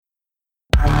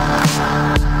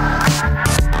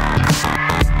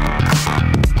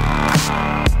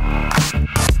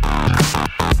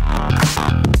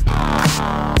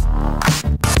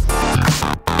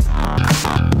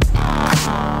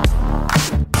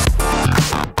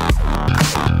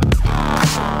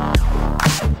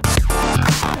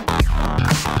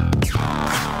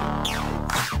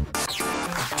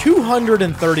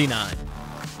$239.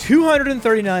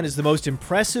 239 is the most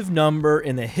impressive number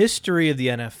in the history of the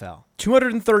NFL.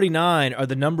 239 are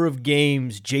the number of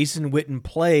games Jason Witten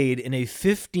played in a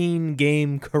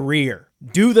 15-game career.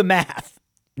 Do the math.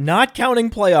 Not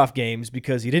counting playoff games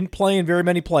because he didn't play in very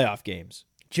many playoff games.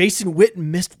 Jason Witten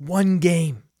missed one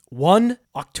game. One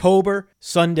October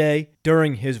Sunday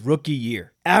during his rookie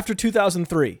year. After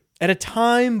 2003, at a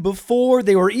time before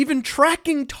they were even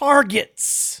tracking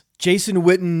targets, Jason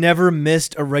Witten never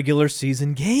missed a regular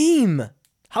season game.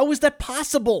 How is that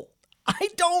possible? I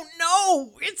don't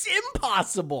know. It's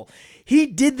impossible. He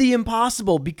did the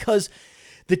impossible because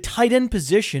the tight end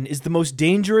position is the most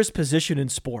dangerous position in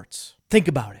sports. Think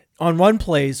about it. On run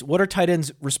plays, what are tight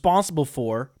ends responsible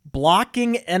for?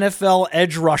 Blocking NFL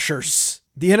edge rushers.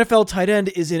 The NFL tight end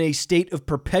is in a state of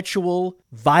perpetual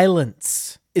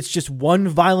violence. It's just one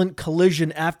violent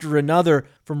collision after another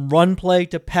from run play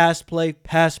to pass play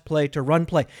to run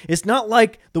play. It's not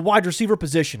like the wide receiver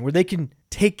position where they can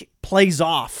take plays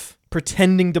off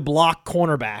pretending to block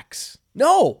cornerbacks.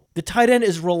 No, the tight end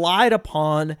is relied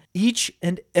upon each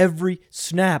and every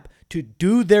snap to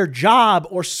do their job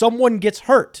or someone gets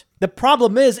hurt. The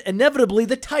problem is, inevitably,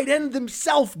 the tight end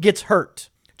themselves gets hurt.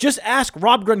 Just ask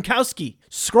Rob Gronkowski.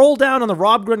 Scroll down on the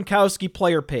Rob Gronkowski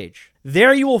player page.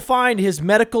 There you will find his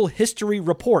medical history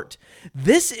report.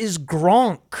 This is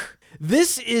Gronk.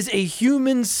 This is a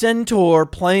human centaur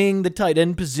playing the tight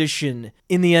end position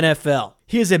in the NFL.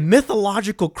 He is a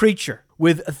mythological creature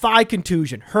with a thigh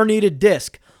contusion, herniated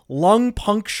disc, lung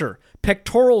puncture,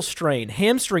 pectoral strain,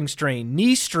 hamstring strain,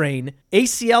 knee strain,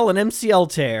 ACL and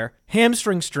MCL tear,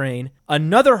 hamstring strain,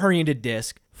 another herniated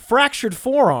disc, fractured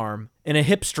forearm, and a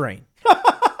hip strain.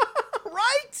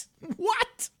 Right?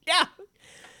 What? Yeah.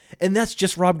 And that's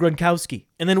just Rob Gronkowski.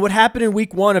 And then what happened in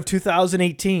week 1 of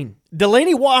 2018?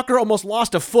 Delanie Walker almost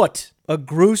lost a foot. A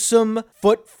gruesome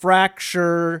foot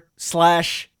fracture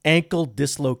 / ankle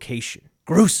dislocation.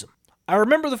 Gruesome. I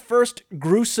remember the first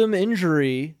gruesome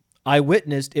injury I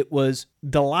witnessed. It was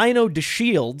Delino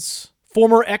DeShields,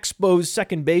 former Expos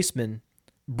second baseman,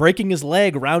 breaking his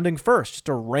leg rounding first. Just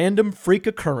a random freak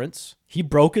occurrence. He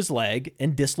broke his leg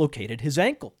and dislocated his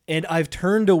ankle. And I've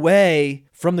turned away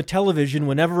from the television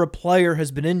whenever a player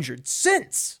has been injured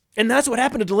since. And that's what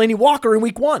happened to Delanie Walker in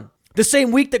week 1. The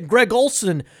same week that Greg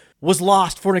Olsen was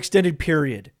lost for an extended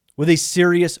period with a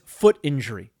serious foot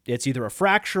injury. It's either a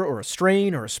fracture or a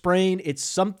strain or a sprain. It's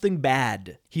something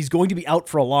bad. He's going to be out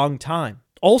for a long time.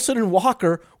 Olsen and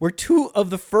Walker were 2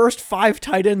 of the first 5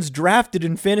 tight ends drafted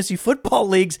in fantasy football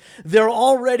leagues. They're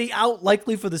already out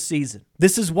likely for the season.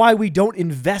 This is why we don't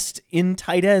invest in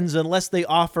tight ends unless they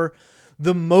offer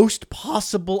the most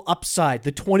possible upside,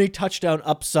 the 20 touchdown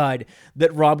upside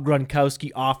that Rob Gronkowski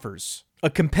offers.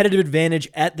 A competitive advantage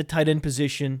at the tight end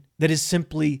position that is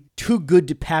simply too good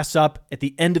to pass up at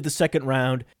the end of the second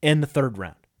round and the third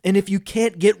round. And if you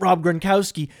can't get Rob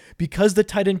Gronkowski because the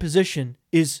tight end position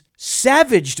is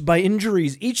savaged by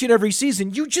injuries each and every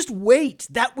season, you just wait.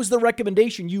 That was the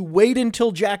recommendation. You wait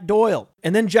until Jack Doyle.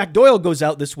 And then Jack Doyle goes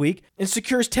out this week and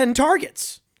secures 10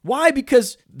 targets. Why?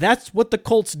 Because that's what the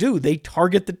Colts do. They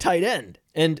target the tight end.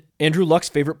 And Andrew Luck's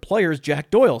favorite player is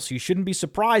Jack Doyle, so you shouldn't be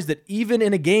surprised that even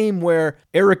in a game where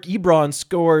Eric Ebron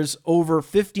scores over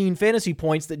 15 fantasy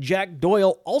points, that Jack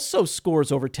Doyle also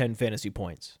scores over 10 fantasy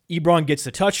points. Ebron gets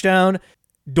the touchdown,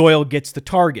 Doyle gets the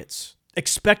targets.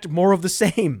 Expect more of the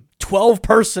same. 12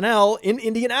 personnel in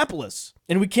Indianapolis.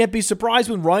 And we can't be surprised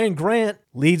when Ryan Grant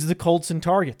leads the Colts in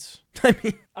targets. I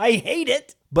mean, I hate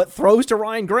it, but throws to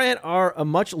Ryan Grant are a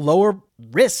much lower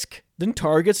risk than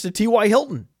targets to T.Y.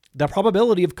 Hilton. The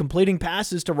probability of completing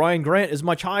passes to Ryan Grant is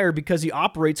much higher because he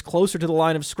operates closer to the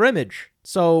line of scrimmage.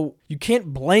 So you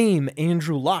can't blame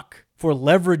Andrew Luck for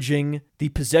leveraging the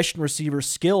possession receiver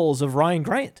skills of Ryan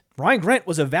Grant. Ryan Grant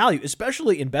was a value,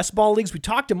 especially in best ball leagues. We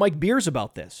talked to Mike Beers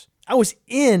about this. I was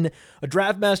in a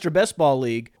DraftMaster Best Ball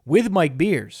League with Mike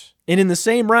Beers. And in the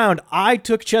same round, I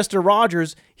took Chester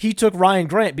Rogers. He took Ryan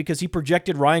Grant because he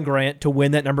projected Ryan Grant to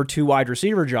win that number 2 wide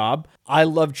receiver job. I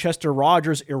love Chester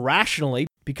Rogers irrationally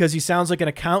because he sounds like an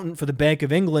accountant for the Bank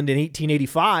of England in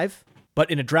 1885.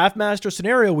 But in a DraftMaster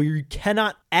scenario where you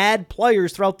cannot add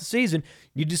players throughout the season,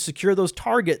 you need to secure those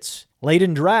targets late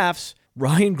in drafts.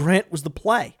 Ryan Grant was the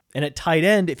play. And at tight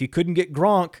end, if you couldn't get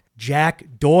Gronk, Jack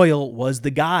Doyle was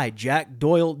the guy. Jack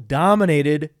Doyle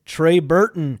dominated Trey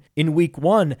Burton in week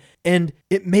 1, and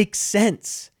it makes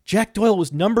sense. Jack Doyle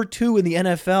was number 2 in the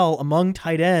NFL among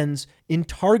tight ends in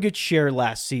target share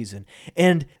last season.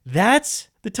 And that's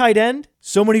the tight end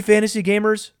so many fantasy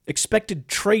gamers expected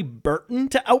Trey Burton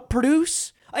to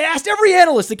outproduce. I asked every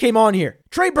analyst that came on here,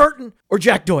 Trey Burton or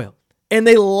Jack Doyle? And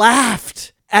they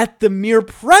laughed at the mere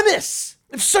premise.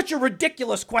 It's such a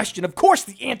ridiculous question. Of course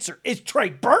the answer is Trey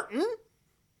Burton.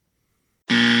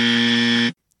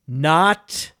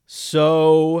 Not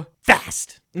so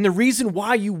fast. And the reason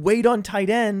why you wait on tight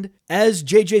end, as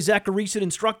JJ Zachariason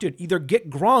instructed, either get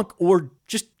Gronk or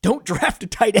just don't draft a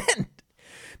tight end.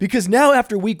 Because now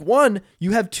after week 1,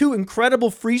 you have 2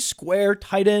 incredible free square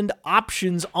tight end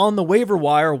options on the waiver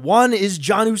wire. One is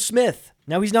Jonnu Smith.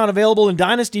 Now he's not available in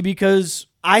Dynasty because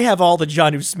I have all the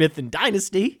Jonnu Smith in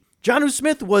Dynasty. Jonnu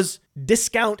Smith was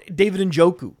discount David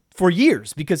Njoku for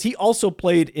years because he also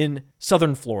played in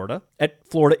Southern Florida at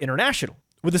Florida International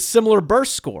with a similar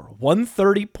burst score,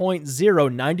 130.0,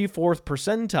 94th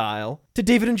percentile to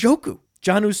David Njoku.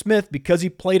 Jonnu Smith, because he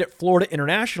played at Florida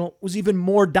International, was even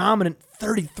more dominant,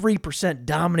 33%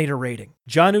 dominator rating.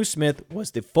 Jonnu Smith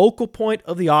was the focal point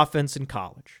of the offense in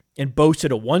college and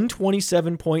boasted a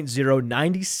 127.0,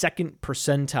 92nd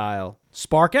percentile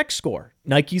SparkX score,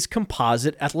 Nike's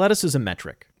composite athleticism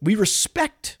metric. We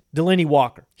respect Delanie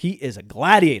Walker. He is a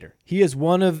gladiator. He is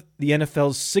one of the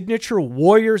NFL's signature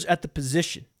warriors at the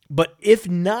position. But if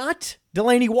not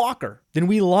Delanie Walker, then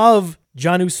we love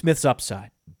Jonnu Smith's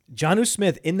upside. Jonnu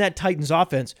Smith in that Titans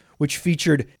offense, which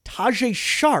featured Tajae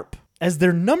Sharpe as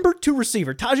their number 2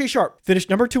 receiver. Tajae Sharpe finished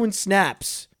number 2 in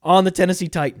snaps on the Tennessee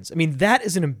Titans. I mean, that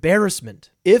is an embarrassment.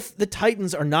 If the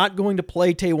Titans are not going to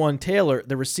play Taywan Taylor,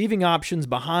 the receiving options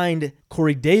behind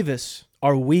Corey Davis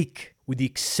are weak, with the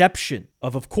exception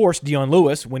of course, Dion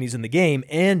Lewis when he's in the game,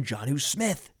 and Jonnu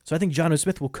Smith. So I think Jonnu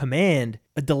Smith will command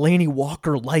a Delanie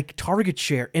Walker-like target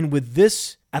share. And with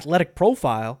this athletic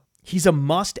profile, he's a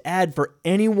must-add for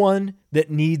anyone that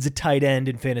needs a tight end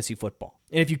in fantasy football.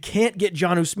 And if you can't get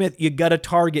Jonnu Smith, you got to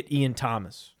target Ian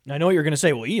Thomas. Now, I know what you're going to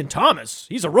say. Well, Ian Thomas,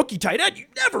 he's a rookie tight end. You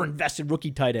never invested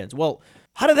rookie tight ends. Well,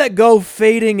 how did that go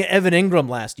fading Evan Ingram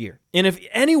last year? And if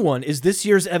anyone is this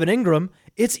year's Evan Ingram,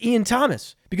 it's Ian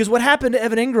Thomas. Because what happened to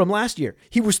Evan Ingram last year?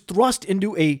 He was thrust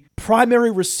into a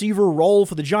primary receiver role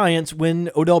for the Giants when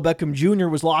Odell Beckham Jr.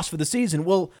 was lost for the season.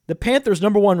 Well, the Panthers'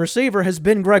 number 1 receiver has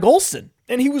been Greg Olsen,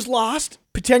 and he was lost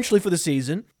potentially for the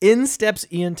season. In steps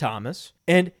Ian Thomas,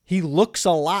 and he looks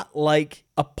a lot like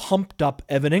a pumped-up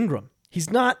Evan Ingram. He's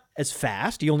not as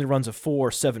fast. He only runs a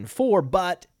 4.74,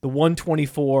 but the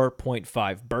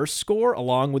 124.5 burst score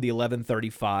along with the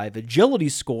 1135 agility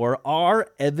score are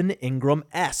Evan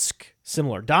Ingram-esque.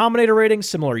 Similar dominator rating,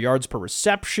 similar yards per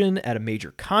reception at a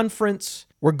major conference.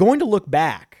 We're going to look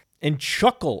back and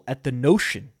chuckle at the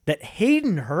notion that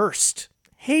Hayden Hurst,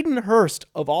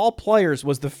 of all players,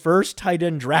 was the first tight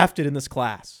end drafted in this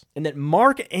class. And that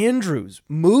Mark Andrews,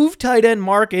 move tight end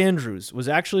Mark Andrews, was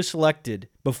actually selected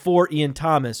before Ian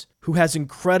Thomas, who has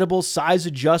incredible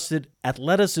size-adjusted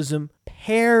athleticism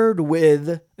paired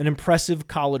with an impressive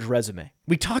college resume.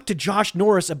 We talked to Josh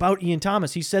Norris about Ian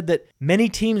Thomas. He said that many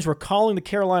teams were calling the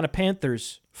Carolina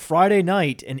Panthers Friday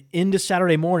night and into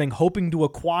Saturday morning hoping to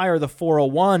acquire the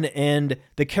 401, and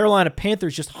the Carolina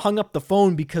Panthers just hung up the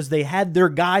phone because they had their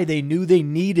guy. They knew they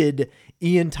needed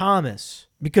Ian Thomas.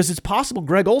 Because it's possible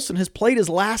Greg Olsen has played his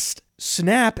last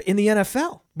snap in the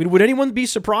NFL. I mean, would anyone be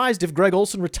surprised if Greg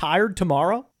Olsen retired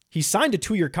tomorrow? He signed a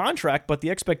 2-year contract, but the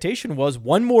expectation was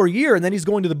 1 more year and then he's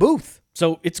going to the booth.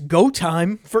 So it's go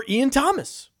time for Ian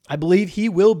Thomas. I believe he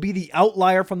will be the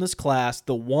outlier from this class,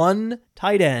 the one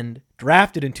tight end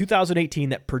drafted in 2018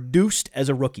 that produced as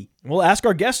a rookie. We'll ask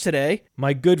our guest today,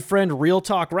 my good friend Real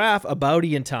Talk Raph, about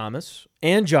Ian Thomas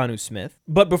and Jonnu Smith.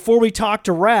 But before we talk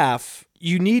to Raph,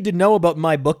 you need to know about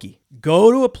MyBookie.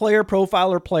 Go to a player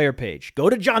profile or player page. Go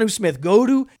to Jonnu Smith. Go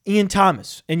to Ian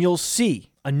Thomas, and you'll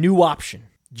see a new option.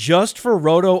 Just for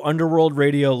Roto Underworld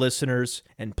Radio listeners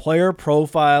and player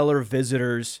profiler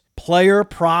visitors, player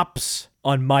props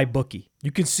on MyBookie.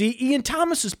 You can see Ian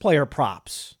Thomas's player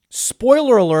props.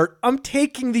 Spoiler alert, I'm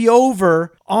taking the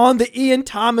over on the Ian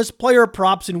Thomas player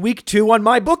props in week 2 on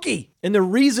MyBookie. And the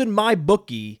reason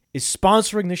MyBookie is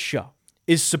sponsoring this show,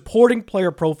 is supporting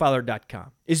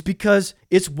playerprofiler.com, is because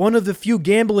it's one of the few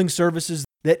gambling services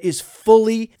that is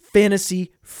fully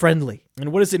fantasy friendly.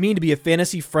 And what does it mean to be a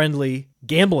fantasy friendly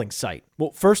gambling site?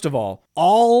 Well, first of all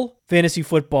fantasy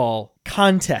football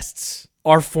contests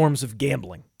are forms of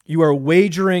gambling. You are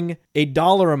wagering a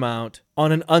dollar amount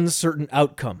on an uncertain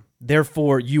outcome.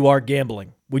 Therefore, you are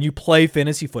gambling when you play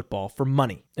fantasy football for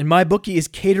money. And MyBookie is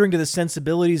catering to the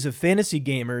sensibilities of fantasy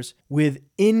gamers with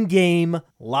in-game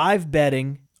live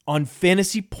betting on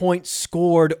fantasy points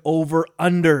scored over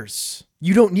unders.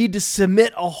 You don't need to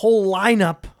submit a whole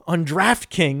lineup on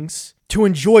DraftKings to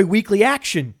enjoy weekly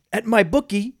action. At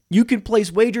MyBookie, you can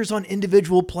place wagers on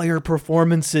individual player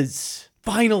performances.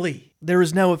 Finally, there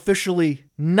is now officially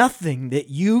nothing that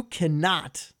you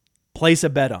cannot place a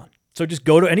bet on. So just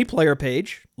go to any player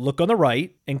page, look on the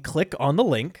right, and click on the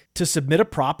link to submit a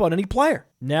prop on any player.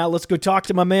 Now let's go talk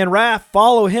to my man Raph.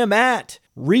 Follow him at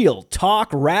Real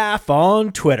Talk Raph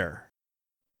on Twitter.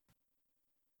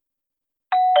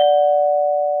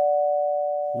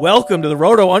 Welcome to the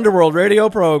Roto Underworld radio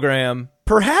program.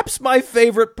 Perhaps my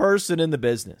favorite person in the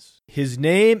business. His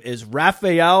name is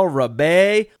Rafael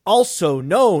Rabe, also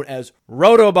known as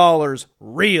Rotoballer's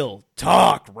Real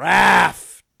Talk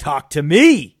Raph. Talk to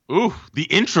me. Ooh, the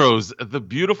intros, the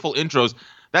beautiful intros.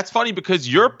 That's funny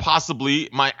because you're possibly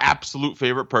my absolute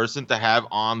favorite person to have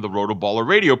on the Rotoballer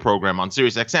radio program on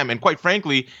SiriusXM. And quite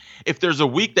frankly, if there's a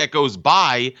week that goes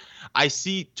by, I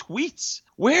see tweets.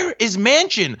 Where is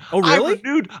Manchin? Oh, really?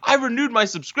 I renewed my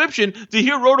subscription to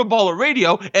hear Rotoballer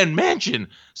radio and Manchin.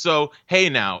 So, hey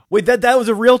now. Wait, that was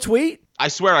a real tweet? I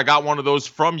swear I got one of those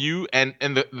from you, and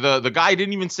the guy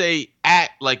didn't even say at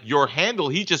like your handle.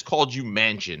 He just called you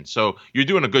Manchin. So you're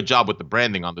doing a good job with the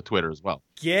branding on the Twitter as well.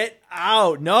 Get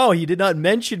out. No, he did not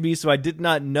mention me, so I did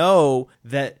not know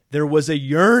that there was a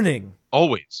yearning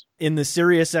Always in the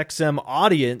SiriusXM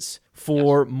audience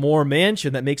for more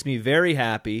Manchin. That makes me very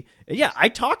happy. And yeah, I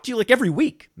talk to you like every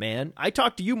week, man. I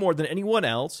talk to you more than anyone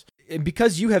else. And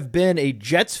because you have been a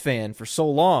Jets fan for so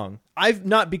long, I've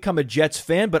not become a Jets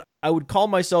fan, but I would call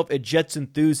myself a Jets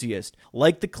enthusiast.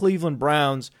 Like the Cleveland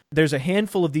Browns, there's a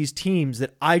handful of these teams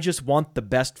that I just want the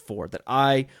best for, that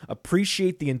I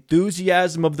appreciate the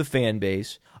enthusiasm of the fan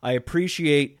base. I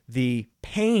appreciate the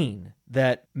pain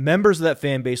that members of that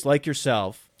fan base, like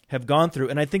yourself, have gone through.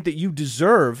 And I think that you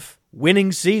deserve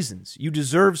winning seasons. You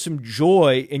deserve some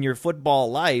joy in your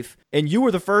football life. And you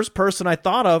were the first person I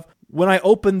thought of when I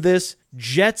opened this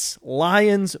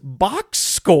Jets-Lions box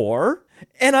score,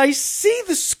 and I see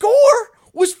the score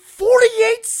was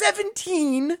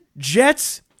 48-17.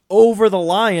 Jets over the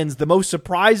Lions. The most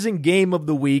surprising game of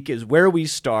the week is where we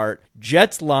start.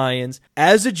 Jets-Lions.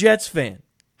 As a Jets fan,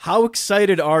 how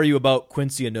excited are you about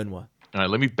Quincy Enunwa? All right,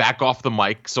 let me back off the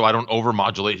mic so I don't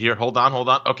overmodulate here. Hold on.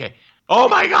 Okay. Oh,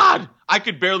 my God. I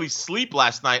could barely sleep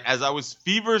last night as I was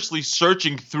feverishly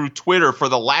searching through Twitter for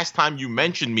the last time you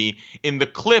mentioned me in the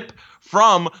clip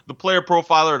from the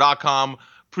playerprofiler.com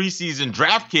preseason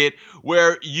draft kit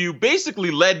where you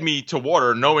basically led me to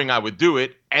water knowing I would do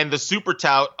it, and the super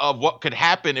tout of what could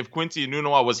happen if Quincy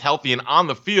Enunwa was healthy and on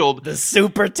the field. The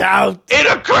super tout. It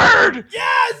occurred!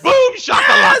 Yes! Boom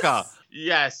shakalaka!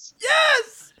 Yes!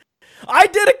 Yes! I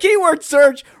did a keyword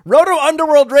search, Roto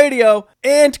Underworld Radio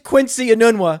and Quincy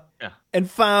Enunwa, and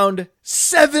found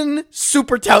 7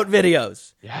 super tout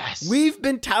videos. Yes. We've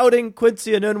been touting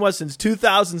Quincy Enunwa since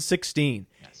 2016.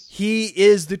 Yes. He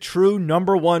is the true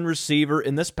number one receiver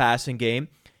in this passing game.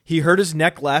 He hurt his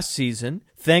neck last season.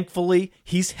 Thankfully,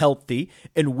 he's healthy.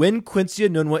 And when Quincy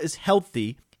Enunwa is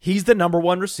healthy, he's the number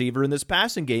one receiver in this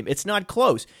passing game. It's not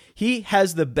close. He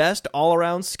has the best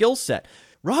all-around skill set.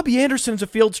 Robbie Anderson's a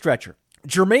field stretcher.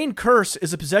 Jermaine Kearse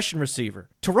is a possession receiver.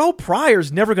 Terrell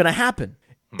Pryor's never going to happen.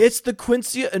 It's the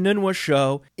Quincy Enunwa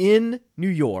show in New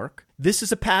York. This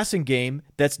is a passing game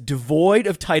that's devoid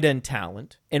of tight end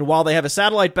talent. And while they have a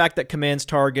satellite back that commands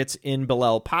targets in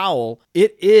Bilal Powell,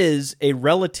 it is a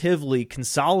relatively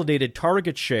consolidated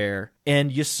target share.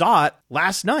 And you saw it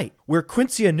last night where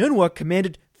Quincy Enunwa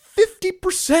commanded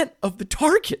 50% of the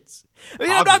targets. I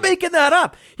mean, I'm not making that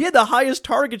up. He had the highest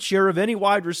target share of any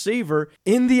wide receiver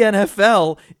in the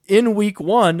NFL in week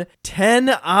 1.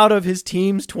 10 out of his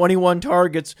team's 21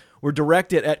 targets were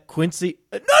directed at Quincy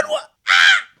Enunwa.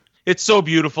 It's so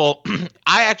beautiful.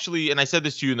 I actually, and I said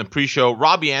this to you in the pre-show,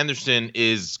 Robbie Anderson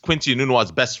is Quincy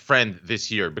Enunwa's best friend this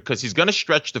year because he's going to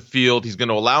stretch the field. He's going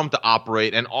to allow him to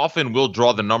operate and often will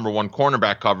draw the number one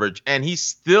cornerback coverage. And he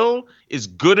still is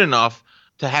good enough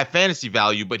to have fantasy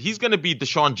value, but he's going to be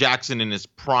Deshaun Jackson in his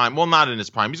prime. Well, not in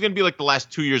his prime. He's going to be like the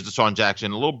last 2 years Deshaun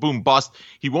Jackson, a little boom bust.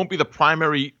 He won't be the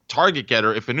primary target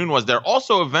getter if Enunwa's there.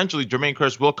 Also, eventually, Jermaine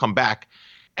Kearse will come back.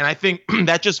 And I think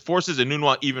that just forces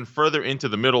Enunwa even further into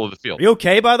the middle of the field. Are you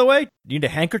okay, by the way? You need a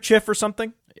handkerchief or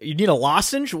something? You need a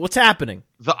lozenge? What's happening?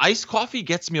 The iced coffee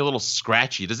gets me a little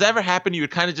scratchy. Does that ever happen to you?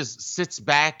 It kind of just sits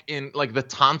back in like the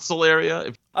tonsil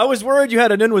area. I was worried you had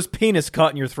Enunwa's penis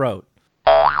caught in your throat.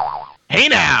 Hey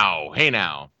now.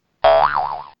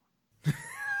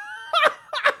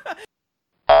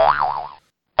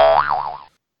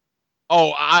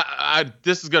 Oh,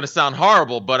 this is going to sound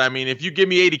horrible, but I mean, if you give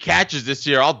me 80 catches this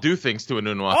year, I'll do things to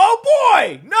Enunwa. Oh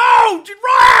boy, no,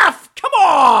 Giraffe, come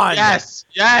on.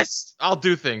 Yes, I'll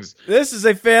do things. This is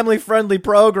a family-friendly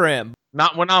program.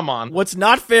 Not when I'm on. What's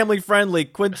not family-friendly,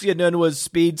 Quincy Enunwa's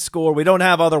speed score. We don't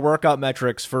have other workout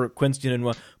metrics for Quincy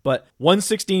Enunwa, but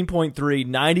 116.3,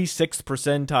 96th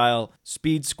percentile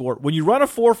speed score. When you run a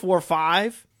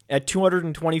 4.45 at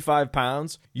 225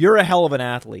 pounds, you're a hell of an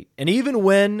athlete. And even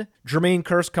when Jermaine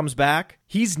Kearse comes back,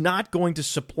 he's not going to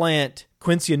supplant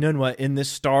Quincy Enunwa in this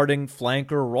starting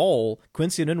flanker role.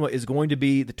 Quincy Enunwa is going to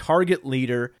be the target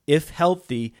leader, if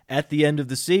healthy, at the end of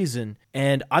the season.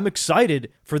 And I'm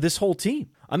excited for this whole team.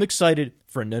 I'm excited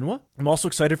for Enunwa. I'm also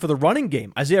excited for the running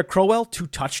game. Isaiah Crowell, 2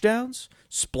 touchdowns,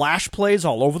 splash plays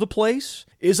all over the place.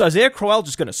 Is Isaiah Crowell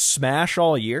just going to smash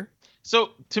all year?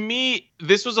 So, to me,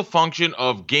 this was a function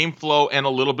of game flow and a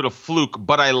little bit of fluke,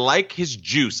 but I like his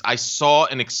juice. I saw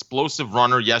an explosive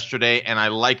runner yesterday, and I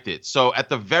liked it. So, at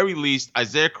the very least,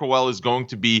 Isaiah Crowell is going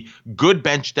to be good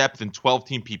bench depth in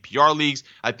 12-team PPR leagues.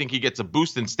 I think he gets a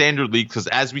boost in standard leagues because,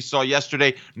 as we saw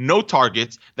yesterday, no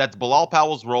targets. That's Bilal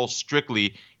Powell's role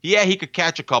strictly. Yeah, he could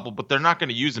catch a couple, but they're not going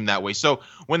to use him that way. So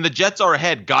when the Jets are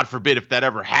ahead, God forbid if that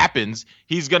ever happens,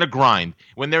 he's going to grind.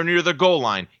 When they're near the goal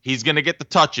line, he's going to get the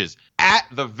touches. At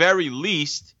the very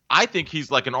least, I think he's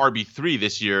like an RB3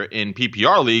 this year in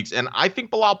PPR leagues, and I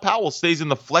think Bilal Powell stays in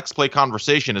the flex play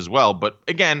conversation as well. But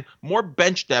again, more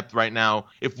bench depth right now.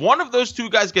 If one of those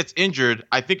two guys gets injured,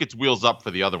 I think it's wheels up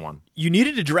for the other one. You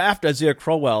needed to draft Isaiah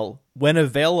Crowell when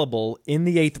available in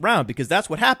the 8th round because that's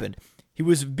what happened. He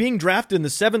was being drafted in the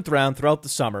 7th round throughout the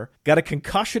summer, got a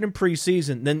concussion in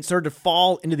preseason, then started to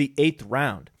fall into the 8th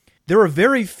round. There are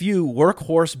very few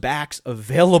workhorse backs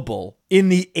available in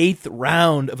the 8th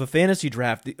round of a fantasy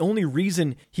draft. The only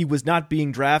reason he was not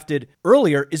being drafted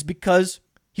earlier is because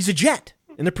he's a Jet.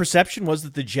 And the perception was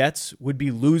that the Jets would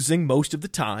be losing most of the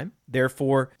time.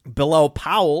 Therefore, Bilal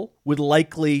Powell would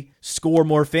likely score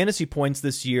more fantasy points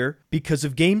this year because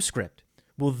of game script.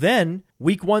 Well, then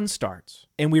week 1 starts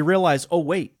and we realize, oh,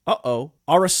 wait,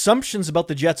 our assumptions about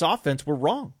the Jets offense were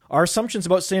wrong. Our assumptions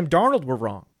about Sam Darnold were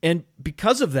wrong. And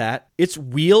because of that, it's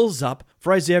wheels up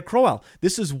for Isaiah Crowell.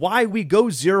 This is why we go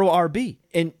 0 RB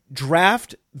and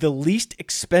draft the least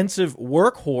expensive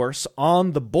workhorse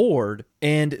on the board.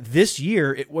 And this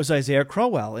year it was Isaiah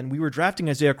Crowell. And we were drafting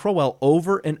Isaiah Crowell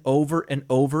over and over and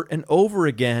over and over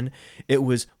again. It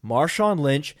was Marshawn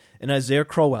Lynch and Isaiah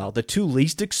Crowell, the 2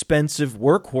 least expensive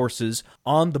workhorses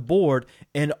on the board.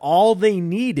 And all they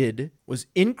needed was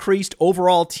increased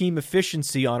overall team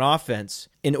efficiency on offense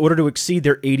in order to exceed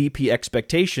their ADP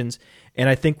expectations. And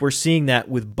I think we're seeing that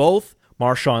with both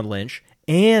Marshawn Lynch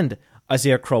and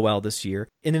Isaiah Crowell this year.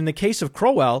 And in the case of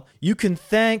Crowell, you can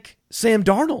thank Sam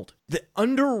Darnold. The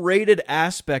underrated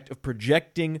aspect of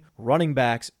projecting running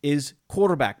backs is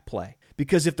quarterback play.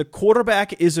 Because if the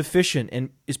quarterback is efficient and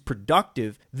is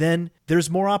productive, then there's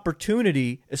more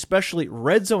opportunity, especially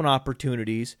red zone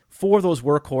opportunities, for those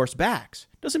workhorse backs.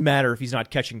 Doesn't matter if he's not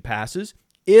catching passes.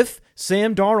 If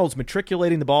Sam Darnold's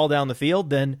matriculating the ball down the field,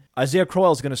 then Isaiah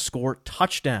Crowell is going to score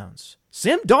touchdowns.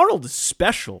 Sam Darnold is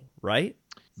special, right?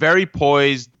 Very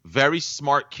poised, very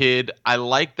smart kid. I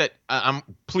like that.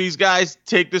 Please, guys,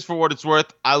 take this for what it's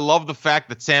worth. I love the fact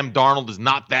that Sam Darnold is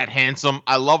not that handsome.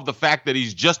 I love the fact that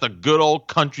he's just a good old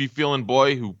country-feeling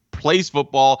boy who plays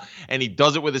football, and he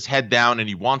does it with his head down, and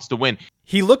he wants to win.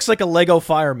 He looks like a Lego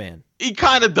fireman. He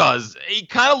kind of does. He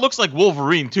kind of looks like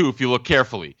Wolverine, too, if you look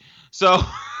carefully. So,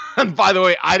 and by the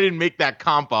way, I didn't make that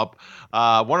comp up.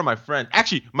 One of my friends,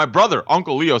 actually, my brother,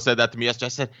 Uncle Leo, said that to me yesterday. I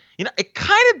said, it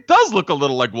kind of does look a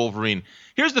little like Wolverine.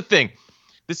 Here's the thing.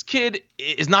 This kid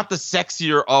is not the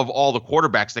sexier of all the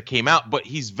quarterbacks that came out, but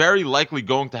he's very likely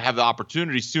going to have the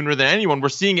opportunity sooner than anyone. We're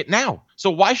seeing it now.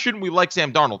 So why shouldn't we like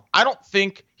Sam Darnold? I don't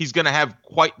think he's going to have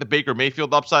quite the Baker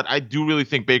Mayfield upside. I do really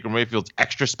think Baker Mayfield's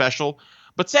extra special.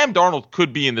 But Sam Darnold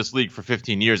could be in this league for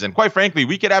 15 years. And quite frankly,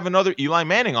 we could have another Eli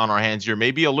Manning on our hands here.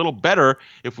 Maybe a little better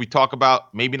if we talk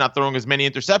about maybe not throwing as many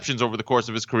interceptions over the course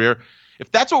of his career.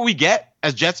 If that's what we get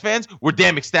as Jets fans, we're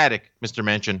damn ecstatic, Mr.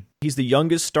 Manchin. He's the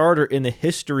youngest starter in the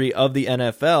history of the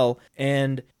NFL.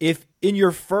 And if in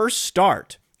your first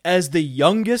start as the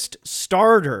youngest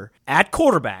starter at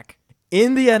quarterback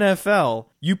in the NFL,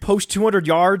 you post 200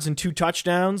 yards and 2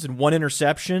 touchdowns and 1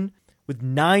 interception, with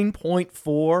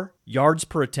 9.4 yards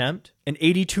per attempt, an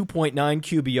 82.9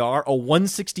 QBR, a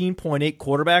 116.8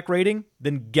 quarterback rating,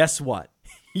 then guess what?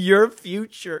 Your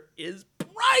future is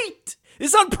bright.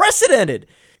 It's unprecedented.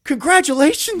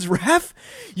 Congratulations, ref.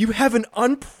 You have an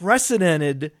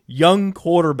unprecedented young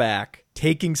quarterback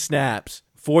taking snaps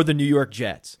for the New York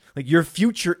Jets. Like, your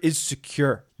future is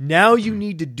secure. Now you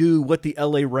need to do what the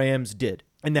LA Rams did,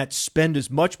 and that's spend as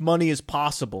much money as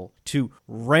possible to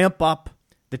ramp up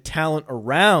the talent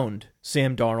around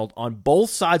Sam Darnold on both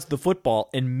sides of the football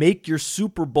and make your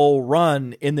Super Bowl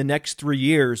run in the next 3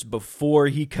 years before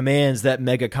he commands that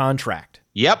mega contract.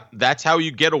 Yep, that's how you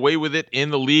get away with it in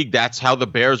the league. That's how the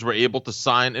Bears were able to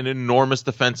sign an enormous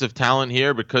defensive talent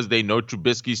here because they know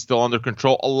Trubisky's still under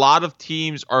control. A lot of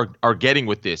teams are getting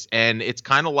with this, and it's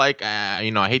kind of like, I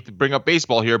hate to bring up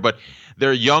baseball here, but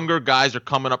their younger guys are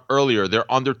coming up earlier.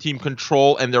 They're under team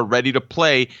control, and they're ready to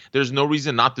play. There's no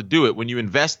reason not to do it. When you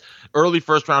invest early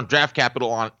first-round draft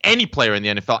capital on any player in the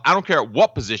NFL, I don't care at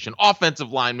what position,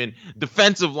 offensive lineman,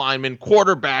 defensive lineman,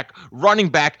 quarterback, running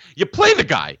back, you play the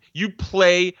guy. You play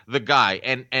the guy.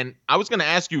 And I was going to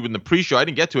ask you in the pre-show, I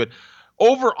didn't get to it,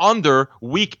 over under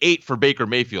week 8 for Baker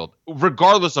Mayfield,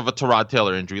 regardless of a Tyrod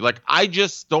Taylor injury. Like, I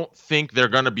just don't think they're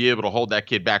going to be able to hold that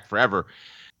kid back forever.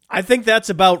 I think that's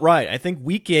about right. I think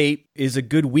week 8 is a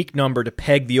good week number to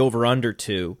peg the over-under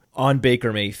to on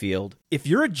Baker Mayfield. If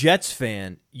you're a Jets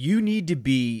fan, you need to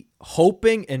be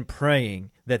hoping and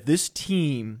praying that this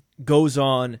team goes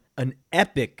on an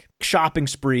epic shopping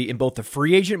spree in both the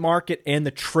free agent market and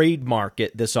the trade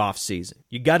market this offseason.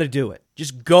 You got to do it.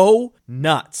 Just go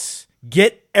nuts.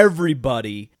 Get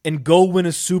everybody and go win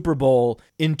a Super Bowl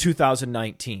in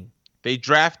 2019. They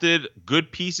drafted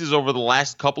good pieces over the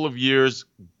last couple of years,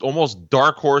 almost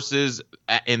dark horses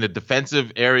in the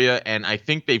defensive area, and I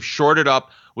think they've shorted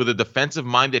up with a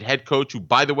defensive-minded head coach who,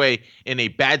 by the way, in a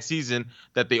bad season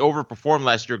that they overperformed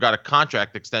last year, got a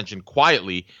contract extension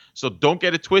quietly. So don't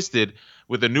get it twisted.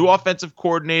 With a new offensive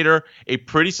coordinator, a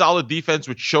pretty solid defense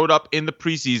which showed up in the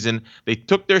preseason, they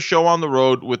took their show on the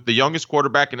road with the youngest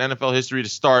quarterback in NFL history to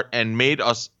start and made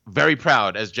us very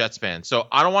proud as Jets fans. So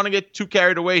I don't want to get too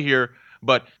carried away here,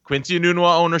 but Quincy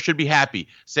Enunwa owner should be happy.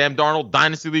 Sam Darnold,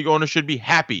 Dynasty League owner, should be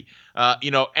happy.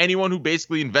 Anyone who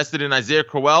basically invested in Isaiah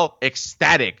Crowell,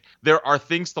 ecstatic. There are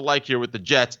things to like here with the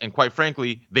Jets, and quite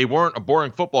frankly, they weren't a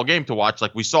boring football game to watch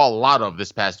like we saw a lot of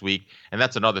this past week, and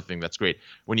that's another thing that's great.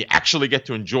 When you actually get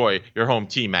to enjoy your home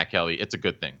team, Matt Kelly, it's a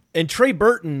good thing. And Trey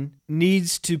Burton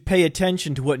needs to pay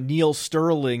attention to what Neil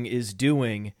Sterling is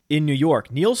doing in New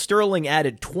York. Neil Sterling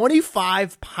added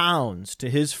 25 pounds to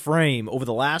his frame over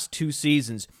the last 2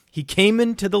 seasons. He came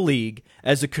into the league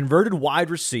as a converted wide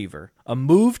receiver, a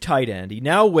move tight end. He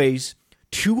now weighs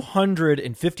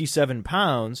 257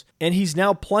 pounds, and he's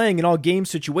now playing in all game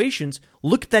situations.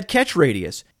 Look at that catch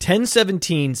radius.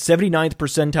 1017, 79th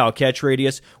percentile catch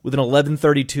radius with an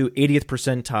 1132, 80th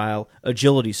percentile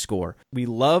agility score. We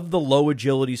love the low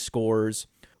agility scores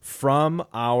from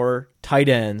our tight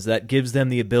ends. That gives them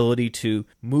the ability to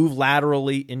move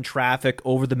laterally in traffic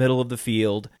over the middle of the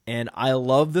field. And I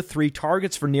love the 3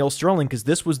 targets for Neil Sterling because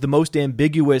this was the most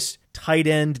ambiguous tight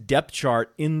end depth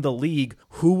chart in the league.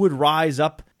 Who would rise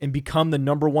up and become the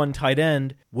number 1 tight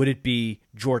end? Would it be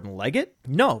Jordan Leggett?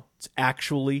 No, it's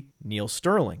actually Neil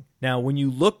Sterling. Now, when you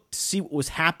look to see what was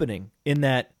happening in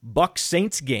that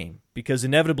Bucs-Saints game, because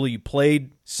inevitably you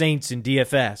played Saints in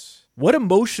DFS, what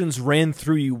emotions ran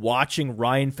through you watching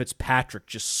Ryan Fitzpatrick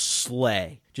just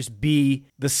slay, just be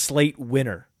the slate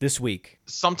winner this week?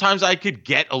 Sometimes I could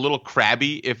get a little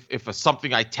crabby if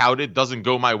something I touted doesn't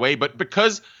go my way, but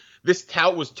because this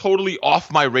tout was totally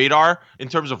off my radar in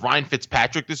terms of Ryan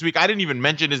Fitzpatrick this week, I didn't even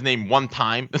mention his name one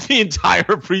time the entire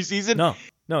preseason.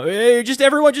 No,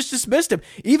 everyone just dismissed him,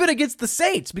 even against the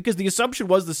Saints, because the assumption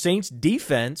was the Saints'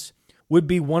 defense would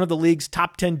be one of the league's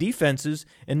top 10 defenses,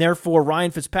 and therefore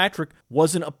Ryan Fitzpatrick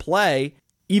wasn't a play,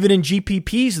 even in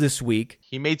GPPs this week.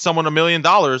 He made someone $1 million.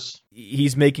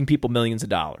 He's making people millions of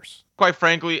dollars. Quite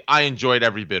frankly, I enjoyed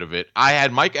every bit of it. I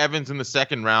had Mike Evans in the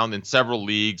second round in several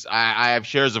leagues. I have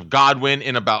shares of Godwin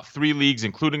in about 3 leagues,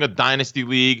 including a dynasty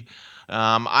league.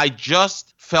 I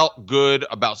just felt good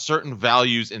about certain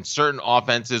values in certain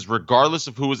offenses, regardless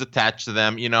of who was attached to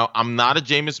them. I'm not a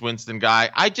Jameis Winston guy.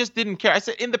 I just didn't care. I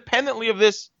said, independently of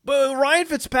this. But Ryan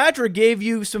Fitzpatrick gave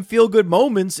you some feel-good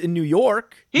moments in New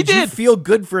York. He did. You feel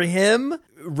good for him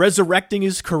resurrecting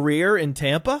his career in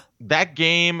Tampa? That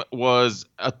game was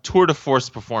a tour de force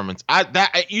performance.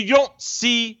 You don't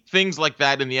see things like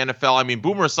that in the NFL. I mean,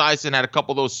 Boomer Esiason had a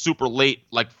couple of those super late,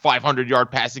 like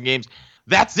 500-yard passing games.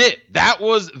 That's it. That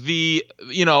was the,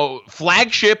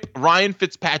 flagship Ryan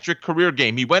Fitzpatrick career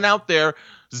game. He went out there,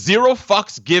 0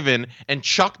 fucks given, and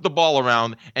chucked the ball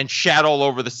around and shat all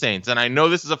over the Saints. And I know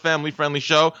this is a family-friendly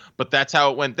show, but that's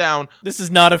how it went down. This is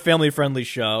not a family-friendly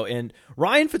show, and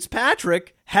Ryan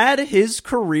Fitzpatrick had his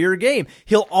career game.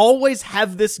 He'll always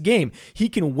have this game. He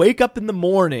can wake up in the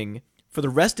morning for the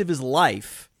rest of his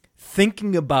life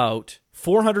thinking about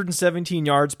 417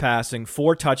 yards passing,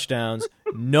 4 touchdowns,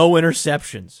 no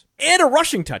interceptions, and a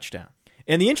rushing touchdown.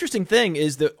 And the interesting thing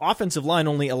is the offensive line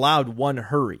only allowed 1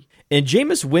 hurry. And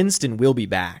Jameis Winston will be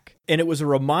back. And it was a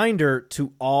reminder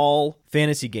to all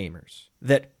fantasy gamers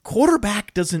that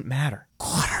quarterback doesn't matter.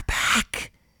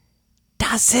 Quarterback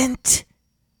doesn't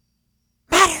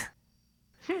matter.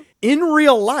 In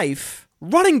real life,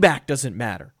 running back doesn't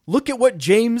matter. Look at what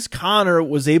James Conner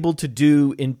was able to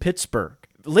do in Pittsburgh.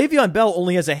 Le'Veon Bell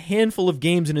only has a handful of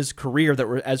games in his career that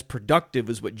were as productive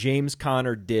as what James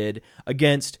Conner did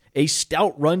against a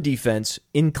stout run defense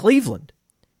in Cleveland.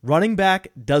 Running back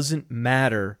doesn't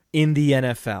matter in the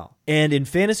NFL. And in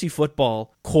fantasy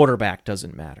football, quarterback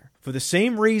doesn't matter. For the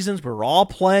same reasons we're all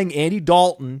playing Andy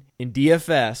Dalton in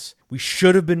DFS, we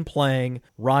should have been playing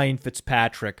Ryan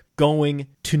Fitzpatrick going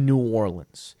to New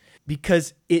Orleans.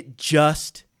 Because it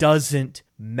just doesn't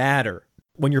matter.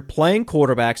 When you're playing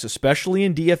quarterbacks, especially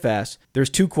in DFS, there's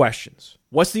 2 questions.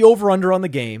 What's the over-under on the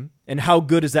game, and how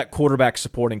good is that quarterback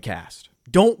supporting cast?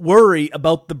 Don't worry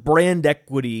about the brand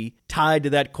equity tied to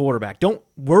that quarterback. Don't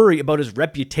worry about his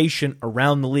reputation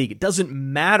around the league. It doesn't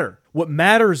matter. What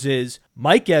matters is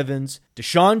Mike Evans,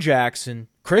 Deshaun Jackson,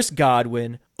 Chris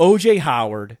Godwin, O.J.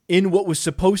 Howard in what was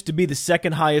supposed to be the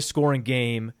second highest scoring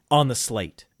game on the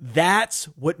slate. That's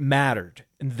what mattered.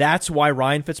 And that's why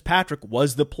Ryan Fitzpatrick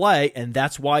was the play, and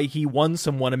that's why he won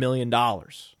someone $1 million.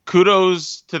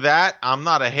 Kudos to that. I'm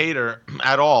not a hater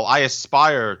at all. I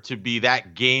aspire to be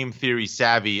that game theory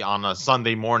savvy on a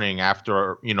Sunday morning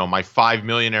after, my 5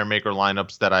 millionaire maker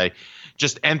lineups that I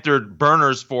just entered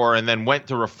burners for and then went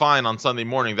to refine on Sunday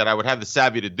morning, that I would have the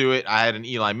savvy to do it. I had an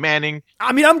Eli Manning.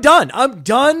 I mean, I'm done. I'm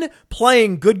done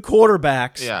playing good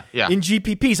quarterbacks in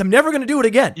GPPs. I'm never going to do it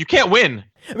again. You can't win.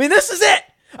 I mean, this is it.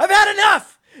 I've had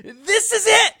enough. This is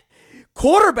it.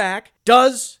 Quarterback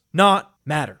does not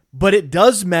matter. But it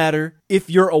does matter if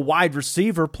you're a wide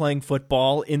receiver playing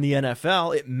football in the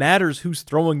NFL. It matters who's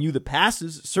throwing you the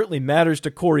passes. It certainly matters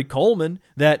to Corey Coleman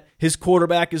that his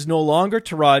quarterback is no longer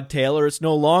Tyrod Taylor. It's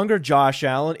no longer Josh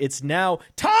Allen. It's now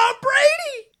Tom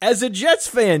Brady. As a Jets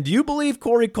fan, do you believe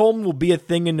Corey Coleman will be a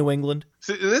thing in New England?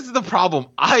 See, this is the problem.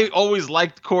 I always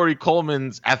liked Corey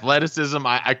Coleman's athleticism.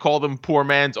 I called him poor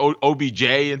man's OBJ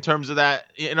in terms of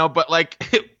that, but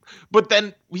but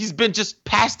then he's been just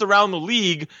passed around the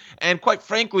league. And quite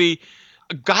frankly,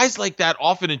 guys like that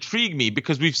often intrigue me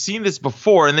because we've seen this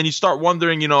before. And then you start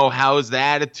wondering, how is the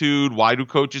attitude? Why do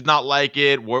coaches not like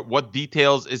it? What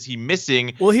details is he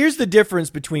missing? Well, here's the difference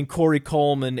between Corey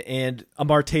Coleman and a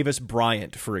Martavis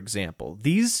Bryant, for example.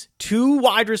 These 2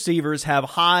 wide receivers have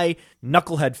high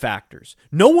knucklehead factors.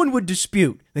 No one would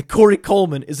dispute that Corey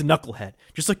Coleman is a knucklehead,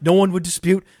 just like no one would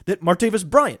dispute that Martavis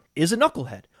Bryant is a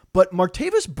knucklehead. But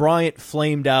Martavis Bryant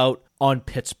flamed out on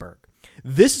Pittsburgh.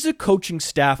 This is a coaching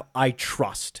staff I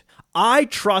trust. I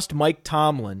trust Mike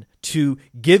Tomlin to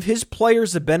give his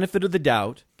players the benefit of the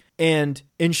doubt and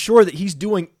ensure that he's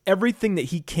doing everything that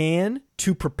he can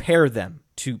to prepare them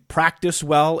to practice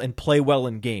well and play well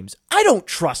in games. I don't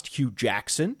trust Hugh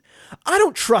Jackson. I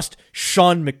don't trust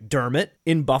Sean McDermott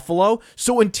in Buffalo.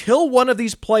 So until one of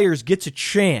these players gets a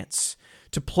chance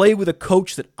to play with a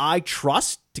coach that I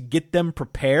trust to get them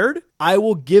prepared, I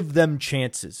will give them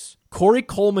chances. Corey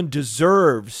Coleman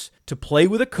deserves to play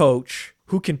with a coach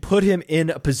who can put him in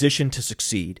a position to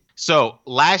succeed. So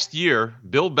last year,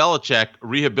 Bill Belichick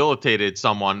rehabilitated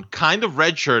someone, kind of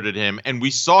redshirted him, and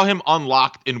we saw him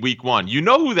unlocked in week 1. You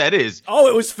know who that is. Oh,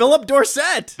 it was Philip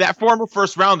Dorsett. That former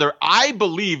first rounder. I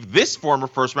believe this former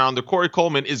first rounder, Corey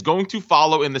Coleman, is going to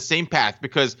follow in the same path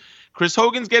because Chris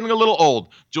Hogan's getting a little old.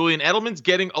 Julian Edelman's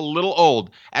getting a little old.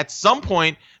 At some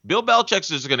point, Bill Belichick's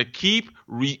just going to keep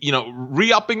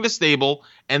re-upping the stable,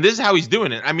 and this is how he's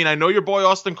doing it. I mean, I know your boy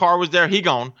Austin Carr was there. He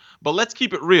gone. But let's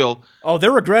keep it real. Oh,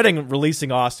 they're regretting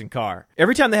releasing Austin Carr.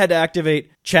 Every time they had to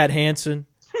activate Chad Hansen,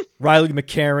 Riley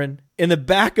McCarron, in the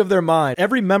back of their mind,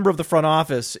 every member of the front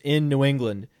office in New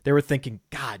England, they were thinking,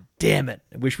 God damn it,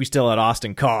 I wish we still had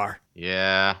Austin Carr.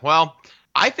 Yeah, well,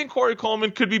 I think Corey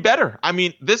Coleman could be better. I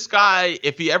mean, this guy,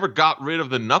 if he ever got rid of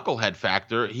the knucklehead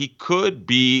factor, he could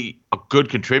be a good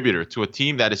contributor to a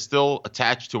team that is still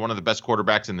attached to one of the best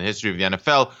quarterbacks in the history of the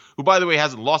NFL, who, by the way,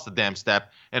 hasn't lost a damn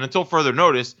step. And until further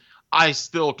notice, I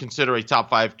still consider a top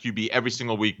 5 QB every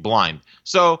single week blind.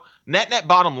 So net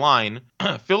bottom line,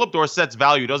 Philip Dorsett's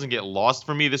value doesn't get lost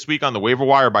for me this week on the waiver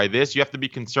wire by this. You have to be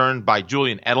concerned by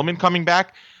Julian Edelman coming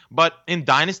back. But in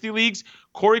dynasty leagues,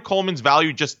 Corey Coleman's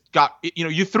value just got,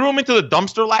 you threw him into the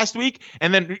dumpster last week,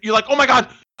 and then you're like, oh my God.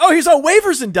 Oh, he's on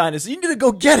waivers in dynasty. You need to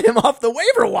go get him off the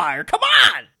waiver wire. Come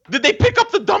on. Did they pick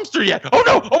up the dumpster yet? Oh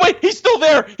no! Oh wait, he's still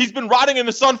there. He's been rotting in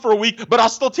the sun for a week, but I'll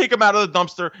still take him out of the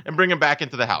dumpster and bring him back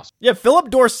into the house. Yeah, Philip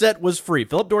Dorsett was free.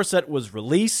 Philip Dorsett was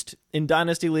released in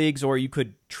Dynasty Leagues, or you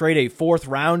could trade a 4th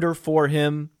rounder for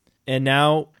him. And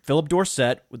now Philip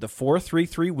Dorsett with the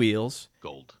 4.33 wheels,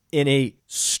 Gold, in a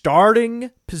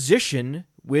starting position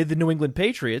with the New England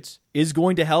Patriots, is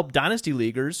going to help Dynasty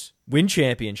Leaguers win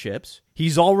championships.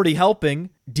 He's already helping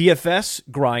DFS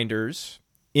grinders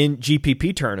in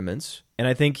GPP tournaments, and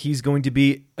I think he's going to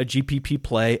be a GPP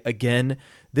play again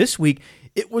this week.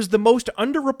 It was the most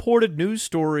underreported news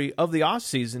story of the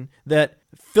offseason that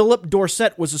Philip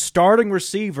Dorsett was a starting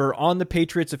receiver on the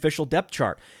Patriots' official depth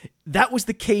chart. That was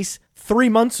the case 3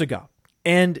 months ago.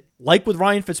 And like with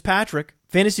Ryan Fitzpatrick,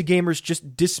 fantasy gamers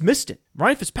just dismissed it.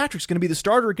 Ryan Fitzpatrick's going to be the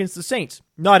starter against the Saints.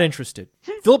 Not interested.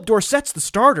 Philip Dorsett's the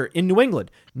starter in New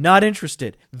England. Not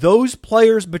interested. Those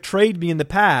players betrayed me in the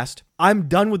past. I'm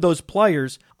done with those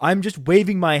players. I'm just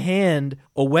waving my hand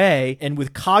away and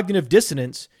with cognitive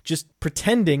dissonance, just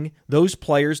pretending those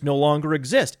players no longer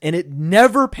exist. And it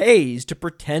never pays to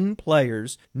pretend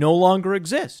players no longer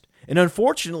exist. And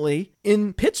unfortunately,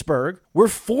 in Pittsburgh, we're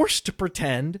forced to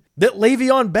pretend that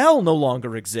Le'Veon Bell no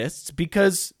longer exists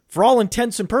because, for all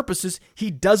intents and purposes, he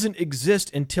doesn't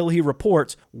exist until he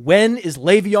reports. When is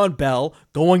Le'Veon Bell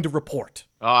going to report?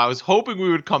 Oh, I was hoping we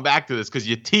would come back to this because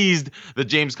you teased the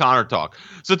James Conner talk.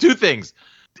 So 2 things.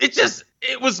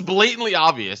 It was blatantly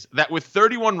obvious that with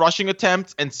 31 rushing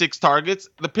attempts and 6 targets,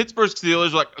 the Pittsburgh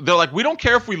Steelers they're like, we don't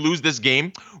care if we lose this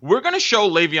game. We're going to show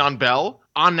Le'Veon Bell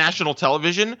on national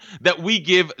television that we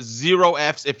give 0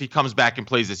 Fs if he comes back and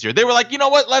plays this year. They were like, you know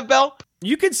what, Lev Bell?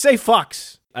 You could say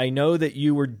fucks. I know that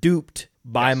you were duped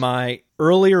by my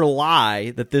earlier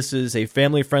lie that this is a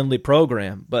family-friendly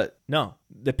program, but no.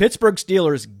 The Pittsburgh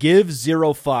Steelers give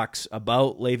 0 fucks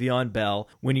about Le'Veon Bell.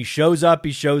 When he shows up,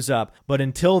 he shows up. But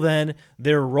until then,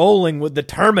 they're rolling with the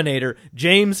Terminator,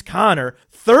 James Conner,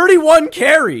 31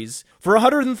 carries for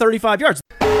 135 yards.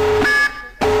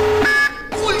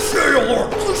 Cliche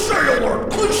alert! Cliche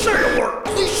alert! Cliche alert!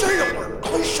 Cliche alert!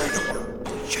 Cliche alert!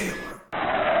 Cliche alert!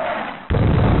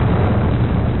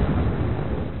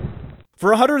 For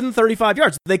 135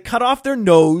 yards. They cut off their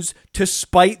nose to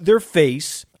spite their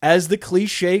face, as the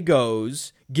cliche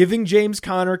goes, giving James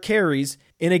Conner carries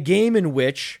in a game in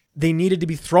which they needed to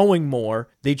be throwing more.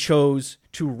 They chose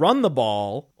to run the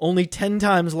ball only 10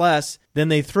 times less than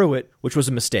they threw it, which was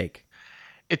a mistake.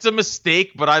 It's a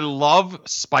mistake, but I love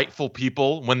spiteful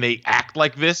people when they act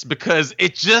like this because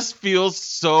it just feels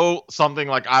so something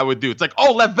like I would do. It's like,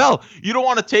 oh, Lev Bell, you don't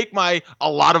want to take my a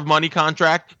lot of money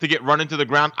contract to get run into the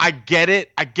ground. I get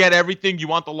it. I get everything. You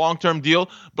want the long-term deal,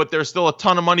 but there's still a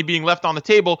ton of money being left on the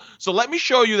table. So let me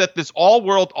show you that this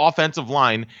all-world offensive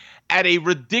line at a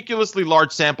ridiculously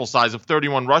large sample size of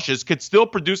 31 rushes could still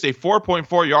produce a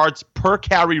 4.4 yards per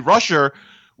carry rusher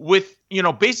with,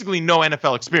 basically no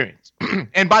NFL experience.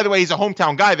 And by the way, he's a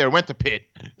hometown guy there, went to Pitt.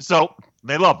 So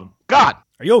they love him. God.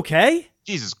 Are you okay?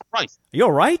 Jesus Christ. Are you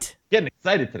all right? Getting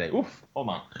excited today. Oof. Hold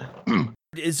on.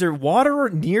 Is there water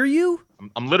near you?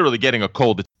 I'm literally getting a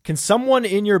cold. Can someone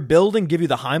in your building give you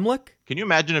the Heimlich? Can you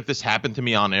imagine if this happened to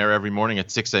me on air every morning at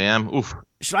 6 a.m.? Oof.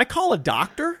 Should I call a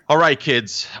doctor? All right,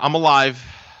 kids. I'm alive.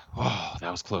 Oh,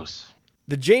 that was close.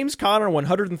 The James Conner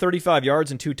 135 yards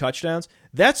and 2 touchdowns,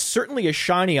 that's certainly a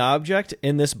shiny object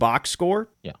in this box score.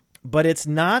 Yeah. But it's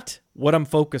not what I'm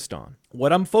focused on.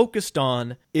 What I'm focused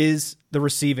on is the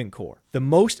receiving core. The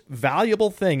most valuable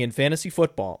thing in fantasy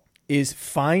football is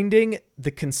finding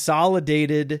the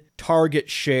consolidated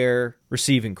target share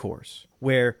receiving cores,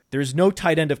 where there's no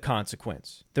tight end of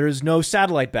consequence. There is no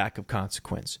satellite back of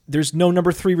consequence. There's no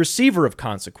number 3 receiver of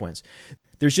consequence.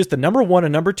 There's just the number 1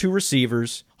 and number 2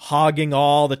 receivers hogging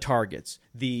all the targets.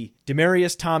 The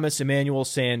Demaryius Thomas, Emmanuel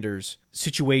Sanders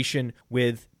situation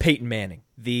with Peyton Manning.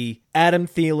 The Adam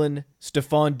Thielen,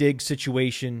 Stephon Diggs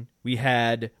situation we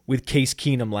had with Case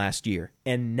Keenum last year.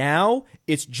 And now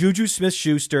it's Juju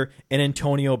Smith-Schuster and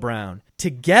Antonio Brown.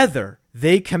 Together,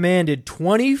 they commanded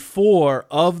 24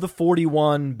 of the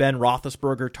 41 Ben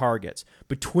Roethlisberger targets.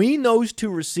 Between those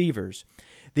 2 receivers,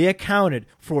 they accounted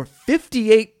for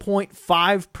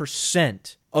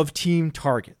 58.5% of team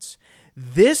targets.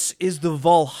 This is the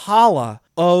Valhalla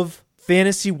of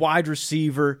fantasy wide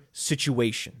receiver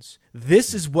situations.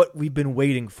 This is what we've been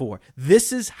waiting for.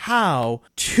 This is how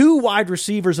 2 wide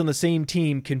receivers on the same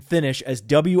team can finish as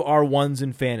WR1s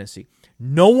in fantasy.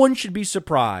 No one should be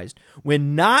surprised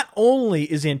when not only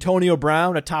is Antonio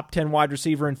Brown a top 10 wide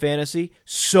receiver in fantasy,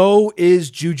 so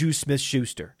is Juju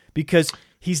Smith-Schuster. Because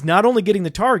he's not only getting the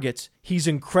targets, he's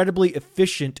incredibly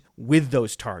efficient with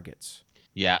those targets.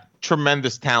 Yeah,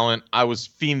 tremendous talent. I was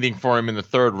fiending for him in the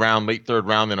third round, late third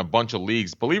round in a bunch of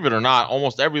leagues. Believe it or not,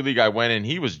 almost every league I went in,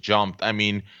 he was jumped. I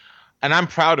mean, and I'm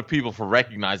proud of people for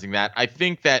recognizing that. I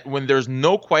think that when there's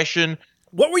no question.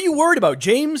 What were you worried about?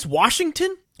 James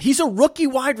Washington? He's a rookie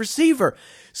wide receiver.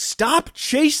 Stop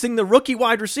chasing the rookie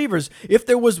wide receivers. If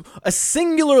there was a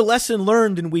singular lesson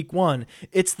learned in week 1,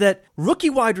 it's that rookie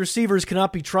wide receivers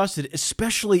cannot be trusted,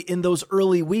 especially in those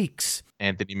early weeks.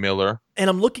 Anthony Miller. And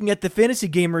I'm looking at the fantasy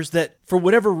gamers that, for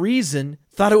whatever reason,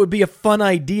 thought it would be a fun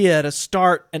idea to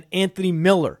start an Anthony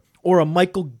Miller or a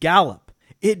Michael Gallup.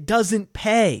 It doesn't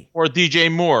pay. Or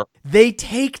DJ Moore. They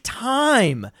take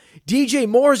time. DJ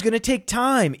Moore is going to take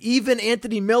time. Even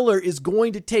Anthony Miller is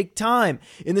going to take time.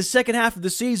 In the second half of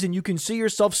the season, you can see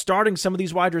yourself starting some of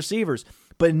these wide receivers,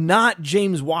 but not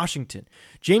James Washington.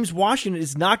 James Washington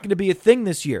is not going to be a thing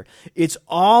this year. It's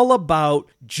all about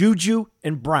Juju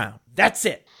and Brown. That's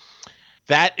it.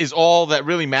 That is all that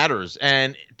really matters.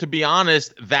 And to be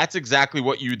honest, that's exactly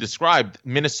what you described.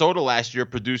 Minnesota last year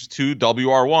produced 2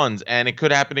 WR1s, and it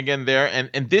could happen again there.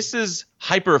 And this is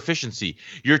hyper efficiency.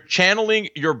 You're channeling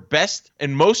your best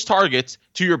and most targets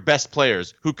to your best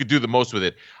players who could do the most with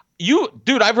it.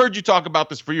 Dude, I've heard you talk about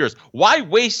this for years. Why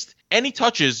waste any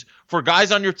touches for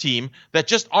guys on your team that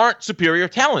just aren't superior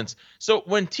talents? So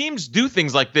when teams do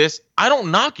things like this, I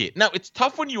don't knock it. Now, it's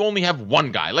tough when you only have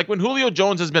one guy. Like when Julio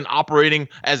Jones has been operating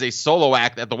as a solo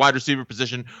act at the wide receiver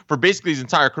position for basically his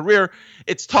entire career,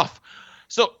 it's tough.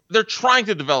 So they're trying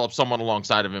to develop someone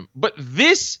alongside of him. But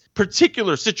this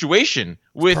particular situation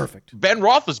with Ben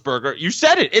Roethlisberger, you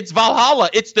said it. It's Valhalla.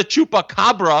 It's the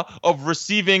chupacabra of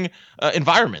receiving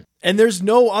environment. And there's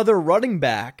no other running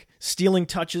back stealing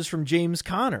touches from James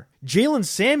Conner. Jalen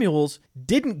Samuels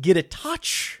didn't get a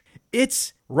touch.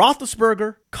 It's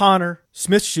Roethlisberger, Conner,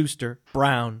 Smith-Schuster,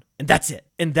 Brown, and that's it.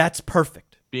 And that's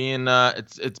perfect.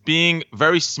 It's being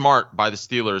very smart by the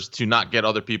Steelers to not get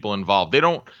other people involved. They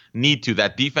don't need to.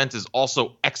 That defense is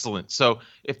also excellent. So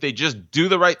if they just do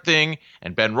the right thing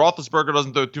and Ben Roethlisberger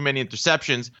doesn't throw too many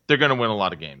interceptions, they're going to win a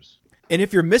lot of games. And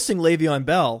if you're missing Le'Veon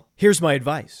Bell, here's my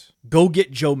advice. Go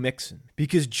get Joe Mixon,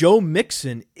 because Joe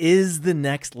Mixon is the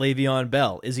next Le'Veon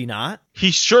Bell, is he not?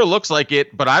 He sure looks like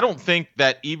it, but I don't think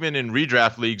that even in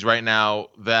redraft leagues right now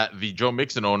that the Joe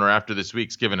Mixon owner after this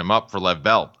week's giving him up for Lev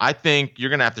Bell. I think you're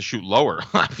going to have to shoot lower.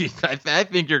 I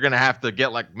think you're going to have to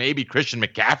get like maybe Christian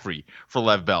McCaffrey for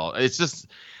Lev Bell. It's just,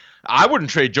 I wouldn't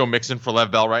trade Joe Mixon for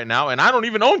Lev Bell right now, and I don't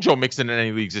even own Joe Mixon in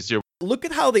any leagues this year. Look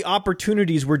at how the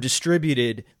opportunities were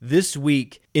distributed this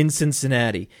week in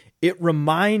Cincinnati. It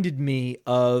reminded me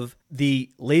of the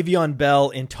Le'Veon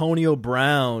Bell, Antonio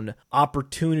Brown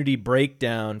opportunity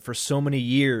breakdown for so many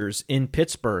years in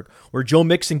Pittsburgh, where Joe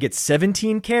Mixon gets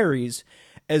 17 carries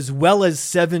as well as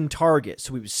 7 targets.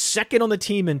 So he was second on the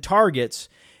team in targets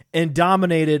and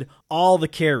dominated all the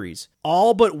carries.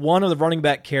 All but one of the running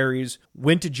back carries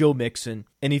went to Joe Mixon,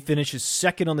 and he finishes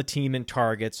second on the team in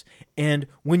targets. And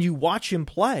when you watch him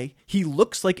play, he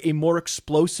looks like a more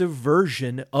explosive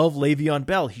version of Le'Veon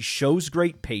Bell. He shows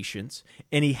great patience,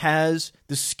 and he has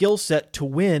the skill set to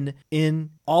win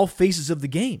in all phases of the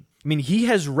game. I mean, he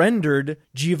has rendered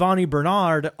Giovanni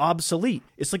Bernard obsolete.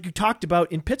 It's like you talked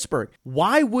about in Pittsburgh.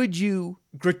 Why would you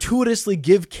gratuitously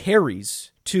give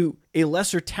carries to a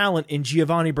lesser talent in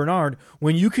Giovanni Bernard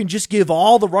when you can just give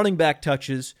all the running back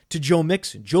touches to Joe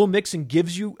Mixon? Joe Mixon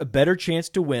gives you a better chance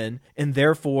to win, and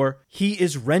therefore he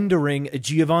is rendering a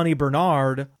Giovanni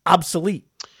Bernard obsolete.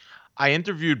 I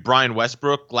interviewed Brian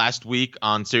Westbrook last week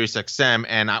on SiriusXM,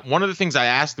 and one of the things I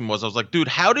asked him was, I was like, dude,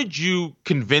 how did you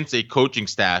convince a coaching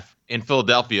staff in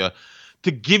Philadelphia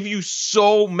to give you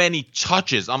so many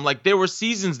touches? I'm like, there were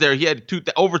seasons there. He had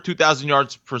over 2,000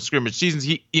 yards per scrimmage seasons.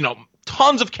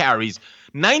 Tons of carries,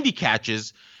 90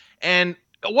 catches. And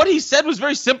what he said was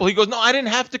very simple. He goes, no, I didn't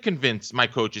have to convince my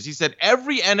coaches. He said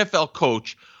every NFL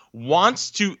coach wants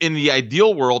to, in the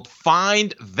ideal world,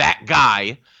 find that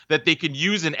guy that they can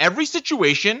use in every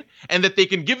situation and that they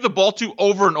can give the ball to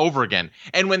over and over again.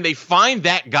 And when they find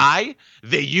that guy,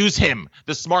 they use him.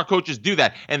 The smart coaches do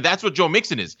that. And that's what Joe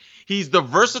Mixon is. He's the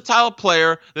versatile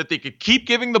player that they could keep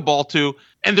giving the ball to,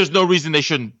 and there's no reason they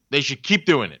shouldn't. They should keep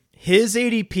doing it. His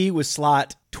ADP was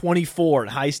slot 24 in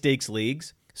high-stakes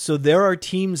leagues, so there are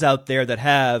teams out there that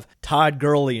have Todd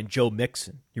Gurley and Joe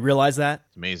Mixon. You realize that?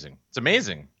 It's amazing. It's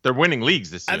amazing. They're winning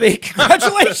leagues this year. I mean,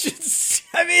 congratulations.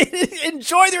 I mean,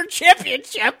 enjoy their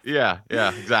championship. Yeah,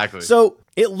 exactly. So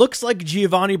it looks like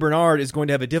Giovanni Bernard is going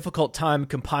to have a difficult time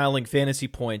compiling fantasy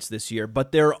points this year,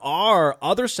 but there are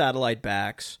other satellite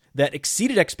backs that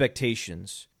exceeded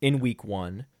expectations in week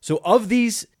 1. So of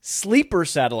these sleeper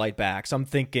satellite backs, I'm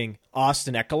thinking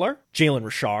Austin Eckler, Jalen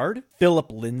Richard,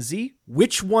 Philip Lindsay.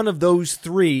 Which one of those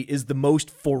 3 is the most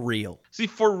for real? See,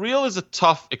 for real is a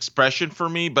tough expression for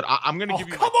me, but I'm going to give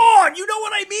you... Come on! You know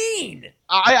what I mean!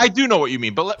 I do know what you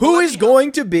mean, but... Who is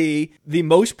going to be the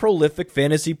most prolific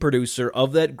fantasy producer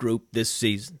of that group this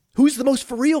season? Who's the most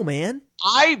for real, man?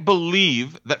 I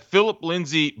believe that Philip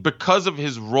Lindsay, because of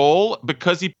his role,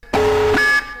 because he...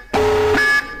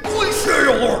 Cliche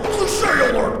alert! Cliche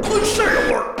alert! Cliche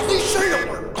alert! Cliche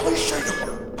alert! Cliche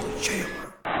alert! Cliche alert!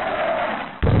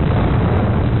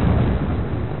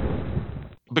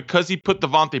 Because he put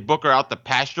Devontae Booker out to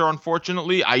pasture,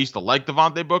 unfortunately. I used to like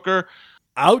Devontae Booker.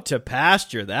 Out to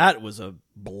pasture, that was a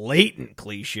blatant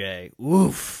cliche.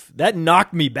 Oof, that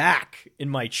knocked me back in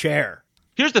my chair.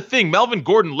 Here's the thing. Melvin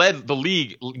Gordon led the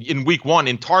league in week 1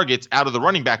 in targets out of the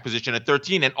running back position at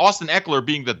 13, and Austin Eckler,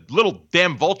 being the little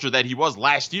damn vulture that he was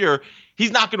last year,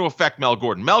 he's not going to affect Mel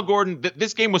Gordon. Mel Gordon,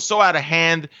 this game was so out of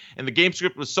hand, and the game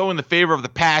script was so in the favor of the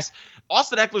pass.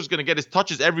 Austin Eckler is going to get his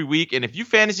touches every week, and if you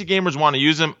fantasy gamers want to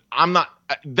use him, I'm not.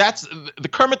 That's the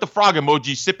Kermit the Frog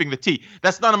emoji sipping the tea.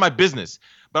 That's none of my business.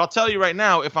 But I'll tell you right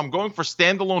now, if I'm going for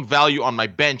standalone value on my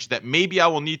bench that maybe I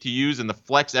will need to use in the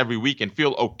flex every week and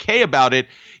feel okay about it,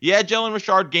 yeah, Jalen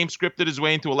Richard game scripted his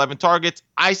way into 11 targets.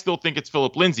 I still think it's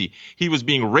Philip Lindsay. He was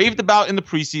being raved about in the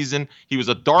preseason. He was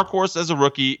a dark horse as a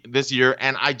rookie this year,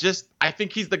 and I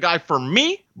think he's the guy for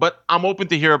me, but I'm open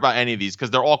to hear about any of these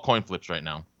because they're all coin flips right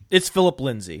now. It's Philip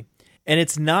Lindsay, and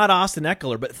it's not Austin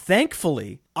Eckler, but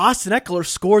thankfully, Austin Eckler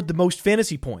scored the most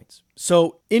fantasy points.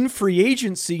 So in free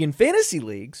agency in fantasy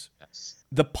leagues,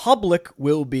 the public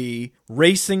will be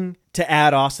racing to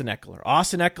add Austin Eckler.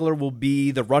 Austin Eckler will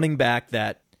be the running back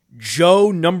that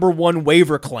Joe #1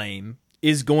 waiver claim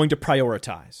is going to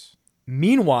prioritize.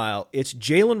 Meanwhile, it's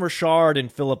Jalen Richard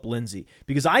and Philip Lindsay,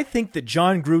 because I think that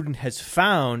John Gruden has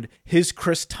found his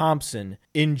Chris Thompson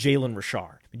in Jalen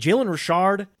Richard. Jalen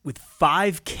Richard with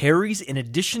 5 carries in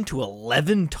addition to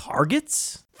 11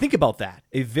 targets? Think about that.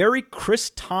 A very Chris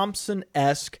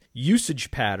Thompson-esque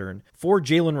usage pattern for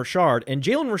Jalen Richard. And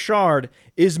Jalen Richard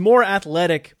is more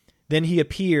athletic than he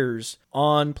appears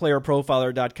on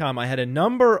playerprofiler.com. I had a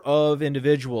number of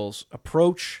individuals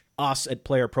approach us at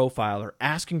Player Profiler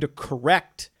asking to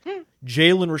correct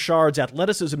Jalen Richard's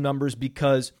athleticism numbers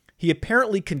because he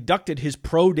apparently conducted his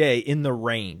pro day in the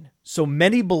rain. So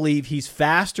many believe he's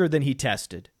faster than he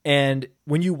tested. And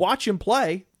when you watch him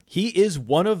play, he is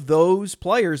one of those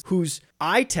players whose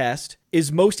eye test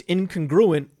is most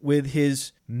incongruent with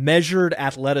his measured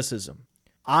athleticism.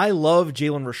 I love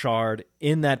Jalen Richard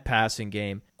in that passing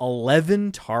game.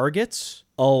 11 targets?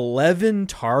 11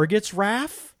 targets,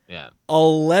 Raph? Yeah.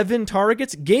 11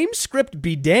 targets? Game script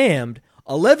be damned.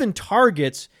 11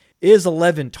 targets is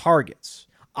 11 targets.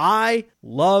 I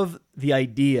love the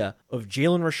idea of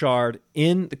Jalen Richard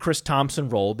in the Chris Thompson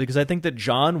role because I think that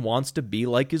John wants to be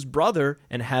like his brother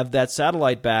and have that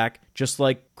satellite back just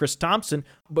like Chris Thompson.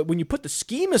 But when you put the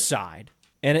scheme aside,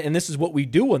 and this is what we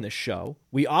do on this show,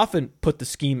 we often put the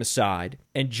scheme aside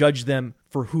and judge them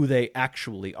for who they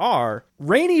actually are.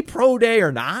 Rainy pro day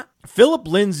or not, Philip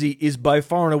Lindsay is by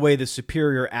far and away the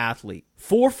superior athlete.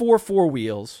 4.44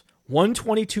 wheels,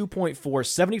 122.4,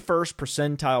 71st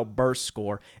percentile burst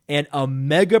score, and a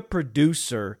mega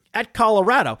producer at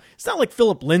Colorado. It's not like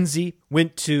Philip Lindsay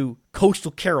went to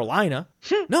Coastal Carolina.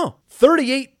 No,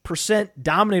 38%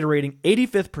 dominator rating,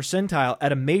 85th percentile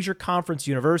at a major conference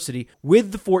university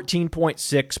with the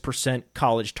 14.6%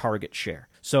 college target share.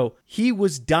 So he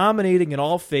was dominating in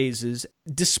all phases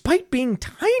despite being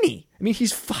tiny. I mean,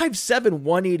 he's 5'7",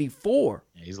 184.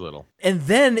 He's little. And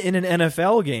then in an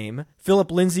NFL game,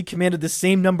 Philip Lindsay commanded the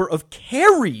same number of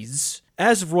carries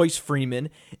as Royce Freeman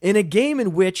in a game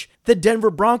in which the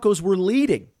Denver Broncos were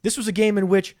leading. This was a game in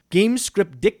which game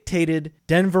script dictated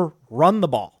Denver run the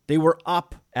ball. They were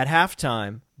up at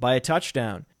halftime by a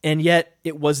touchdown. And yet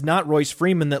it was not Royce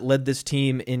Freeman that led this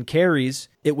team in carries.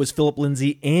 It was Philip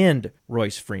Lindsay and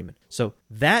Royce Freeman. So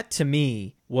that to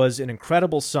me was an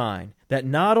incredible sign that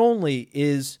not only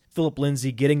is Philip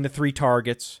Lindsay getting the 3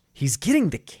 targets, he's getting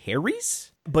the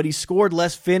carries, but he scored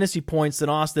less fantasy points than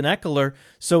Austin Eckler,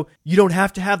 so you don't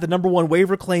have to have the number 1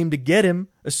 waiver claim to get him,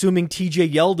 assuming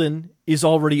TJ Yeldon is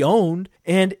already owned,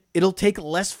 and it'll take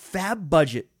less fab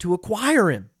budget to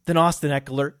acquire him than Austin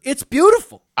Eckler. It's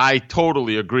beautiful. I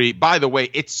totally agree. By the way,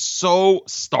 it's so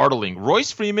startling.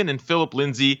 Royce Freeman and Philip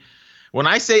Lindsay, when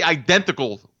I say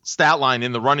identical stat line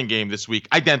in the running game this week,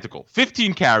 identical.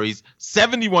 15 carries,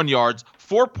 71 yards,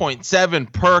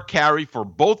 4.7 per carry for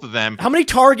both of them. How many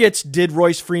targets did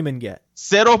Royce Freeman get?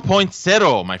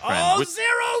 0.0, my friend. Oh, 0.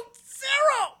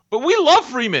 But we love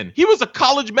Freeman. He was a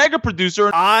college mega producer.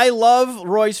 I love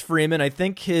Royce Freeman. I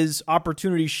think his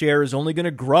opportunity share is only going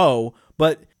to grow,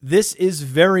 but this is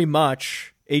very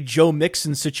much a Joe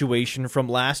Mixon situation from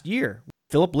last year.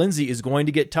 Philip Lindsay is going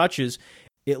to get touches.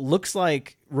 It looks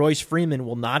like Royce Freeman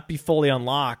will not be fully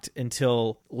unlocked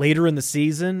until later in the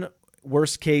season,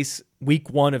 worst case, week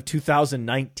 1 of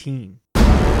 2019.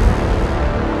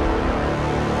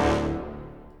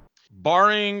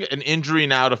 Barring an injury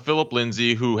now to Philip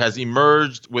Lindsay, who has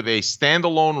emerged with a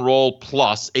standalone role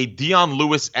plus a Dion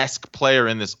Lewis-esque player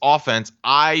in this offense,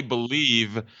 I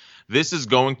believe this is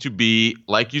going to be,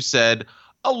 like you said,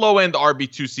 a low-end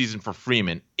RB2 season for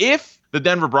Freeman. If the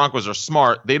Denver Broncos are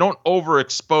smart, they don't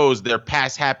overexpose their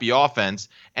pass-happy offense,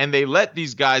 and they let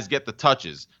these guys get the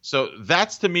touches. So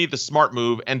that's, to me, the smart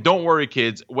move. And don't worry,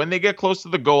 kids. When they get close to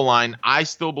the goal line, I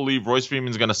still believe Royce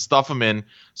Freeman's going to stuff them in.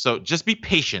 So just be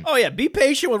patient. Oh, yeah, be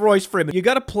patient with Royce Freeman. You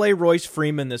got to play Royce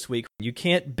Freeman this week. You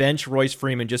can't bench Royce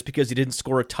Freeman just because he didn't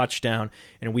score a touchdown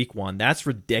in week 1. That's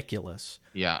ridiculous.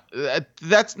 Yeah,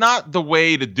 that's not the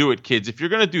way to do it, kids. If you're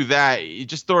going to do that, you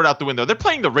just throw it out the window. They're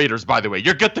playing the Raiders, by the way.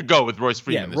 You're good to go with Royce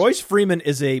Freeman. Yeah, Royce Freeman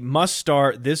is a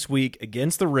must-start this week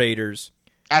against the Raiders.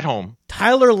 At home.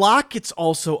 Tyler Lockett's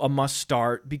also a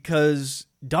must-start because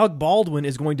Doug Baldwin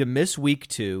is going to miss week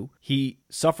 2. He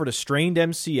suffered a strained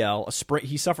MCL.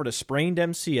 He suffered a sprained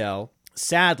MCL,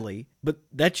 sadly, but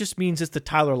that just means it's the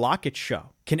Tyler Lockett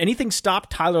show. Can anything stop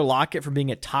Tyler Lockett from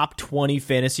being a top 20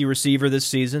 fantasy receiver this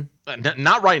season?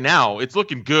 Not right now. It's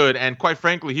looking good, and quite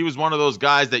frankly, he was one of those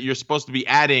guys that you're supposed to be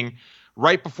adding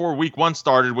right before week 1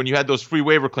 started when you had those free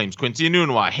waiver claims. Quincy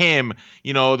Enunwa, him,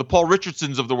 the Paul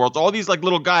Richardsons of the world, all these like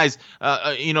little guys,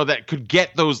 that could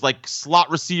get those like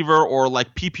slot receiver or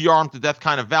like PPR arm to death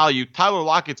kind of value. Tyler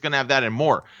Lockett's going to have that and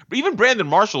more. But even Brandon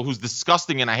Marshall, who's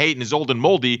disgusting and I hate and is old and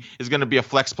moldy, is going to be a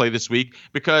flex play this week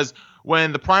because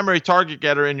when the primary target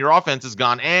getter in your offense is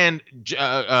gone and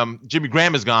Jimmy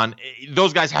Graham is gone,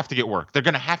 those guys have to get work. They're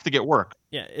going to have to get work.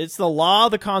 Yeah, it's the law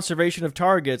of the conservation of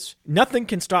targets. Nothing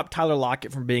can stop Tyler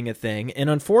Lockett from being a thing, and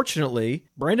unfortunately,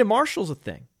 Brandon Marshall's a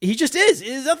thing. He just is.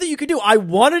 There's nothing you can do. I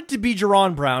wanted to be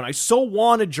Jaron Brown. I so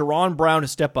wanted Jaron Brown to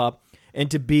step up and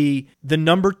to be the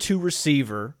number 2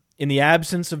 receiver in the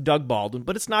absence of Doug Baldwin,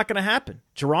 but it's not going to happen.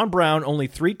 Jaron Brown, only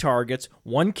 3 targets,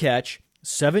 1 catch,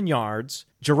 7 yards.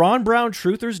 Jaron Brown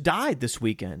truthers died this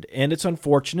weekend, and it's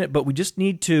unfortunate, but we just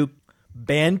need to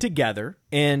band together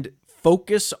and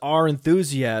focus our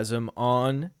enthusiasm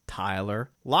on Tyler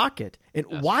Lockett. And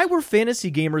why were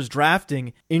fantasy gamers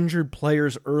drafting injured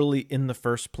players early in the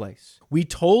first place? We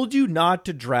told you not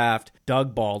to draft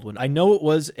Doug Baldwin. I know it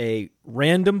was a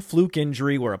random fluke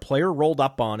injury where a player rolled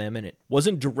up on him and it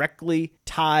wasn't directly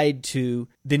tied to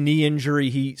the knee injury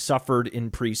he suffered in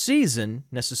preseason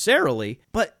necessarily,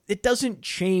 but it doesn't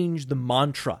change the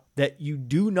mantra that you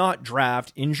do not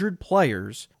draft injured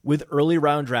players with early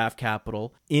round draft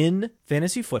capital in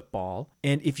fantasy football.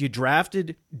 And if you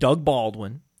drafted Doug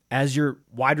Baldwin as your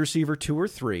wide receiver 2 or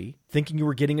 3, thinking you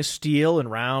were getting a steal in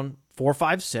round 4,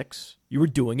 5, 6, you were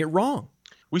doing it wrong.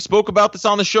 We spoke about this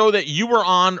on the show that you were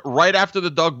on right after the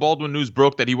Doug Baldwin news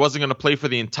broke that he wasn't going to play for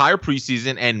the entire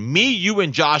preseason. And me, you,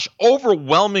 and Josh,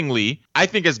 overwhelmingly, I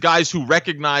think as guys who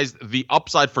recognized the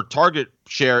upside for target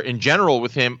share in general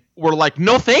with him, we're like,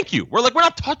 no, thank you. We're like, we're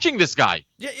not touching this guy.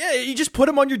 Yeah, you just put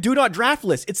him on your do not draft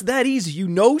list. It's that easy. You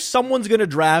know someone's going to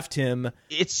draft him.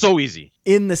 It's so easy.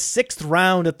 In the 6th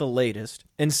round at the latest.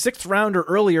 And 6th round or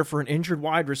earlier for an injured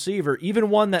wide receiver, even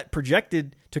one that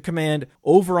projected to command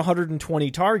over 120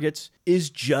 targets, is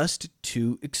just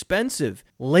too expensive.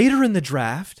 Later in the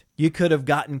draft, you could have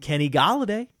gotten Kenny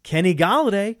Golladay. Kenny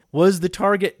Golladay was the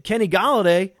target. Kenny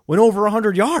Golladay went over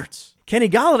 100 yards. Kenny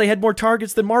Golladay had more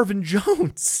targets than Marvin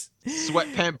Jones.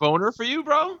 Sweatpant boner for you,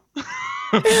 bro?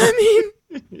 I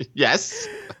mean, yes.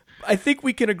 I think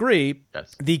we can agree.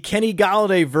 Yes. The Kenny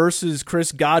Golladay versus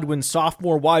Chris Godwin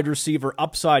sophomore wide receiver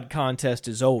upside contest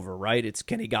is over, right? It's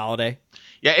Kenny Golladay.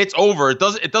 Yeah, it's over. It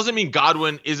doesn't mean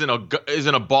Godwin isn't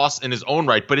a boss in his own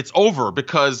right, but it's over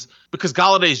because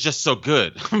Golladay is just so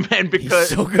good, man. Because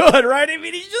He's so good, right? I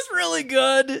mean, he's just really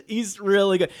good. He's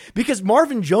really good because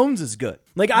Marvin Jones is good.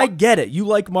 Like, I get it. You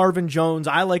like Marvin Jones.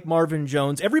 I like Marvin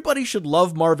Jones. Everybody should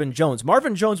love Marvin Jones.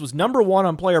 Marvin Jones was #1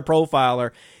 on Player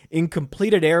Profiler in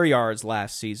completed air yards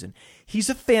last season. He's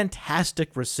a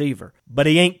fantastic receiver, but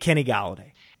he ain't Kenny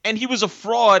Golladay. And he was a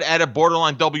fraud at a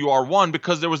borderline WR1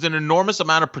 because there was an enormous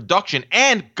amount of production,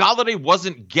 and Golladay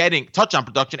wasn't getting touchdown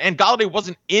production, and Golladay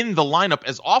wasn't in the lineup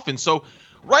as often. So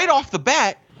right off the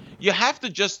bat, you have to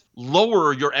just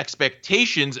lower your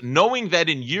expectations, knowing that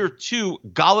in year 2,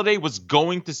 Golladay was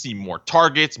going to see more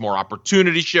targets, more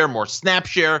opportunity share, more snap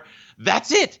share.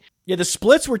 That's it. Yeah, the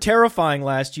splits were terrifying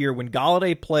last year. When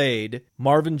Golladay played,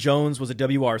 Marvin Jones was a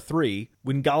WR3.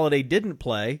 When Golladay didn't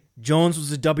play, Jones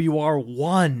was a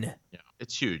WR1. Yeah,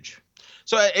 it's huge.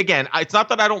 So again, it's not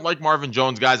that I don't like Marvin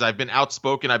Jones, guys. I've been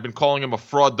outspoken. I've been calling him a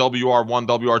fraud WR1,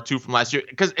 WR2 from last year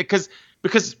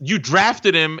because you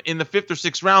drafted him in the 5th or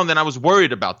 6th round, and I was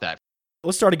worried about that.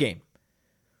 Let's start a game.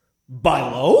 Buy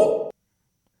low?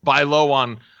 Buy low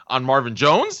on Marvin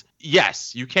Jones?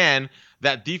 Yes, you can.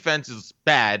 That defense is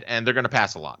bad, and they're going to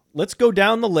pass a lot. Let's go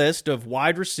down the list of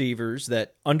wide receivers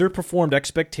that underperformed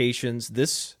expectations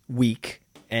this week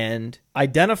and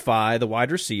identify the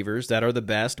wide receivers that are the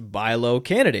best buy low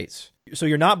candidates. So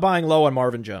you're not buying low on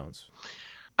Marvin Jones.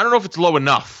 I don't know if it's low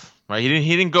enough, right? He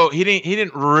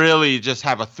didn't really just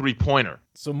have a 3-pointer.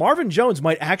 So Marvin Jones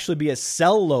might actually be a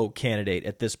sell low candidate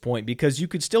at this point because you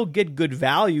could still get good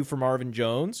value for Marvin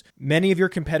Jones. Many of your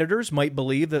competitors might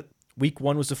believe that Week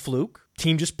 1 was a fluke.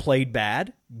 Team just played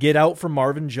bad. Get out from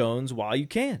Marvin Jones while you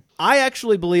can. I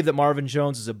actually believe that Marvin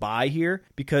Jones is a buy here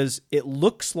because it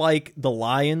looks like the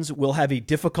Lions will have a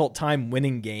difficult time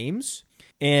winning games.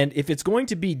 And if it's going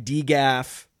to be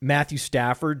DGAF, Matthew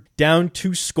Stafford, down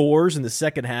 2 scores in the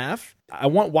second half, I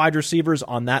want wide receivers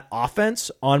on that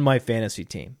offense on my fantasy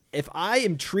team. If I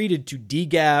am treated to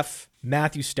DGAF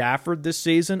Matthew Stafford this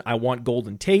season, I want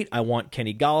Golden Tate, I want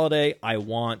Kenny Golladay, I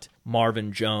want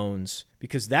Marvin Jones,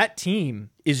 because that team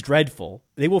is dreadful.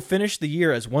 They will finish the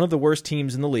year as one of the worst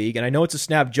teams in the league, and I know it's a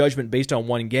snap judgment based on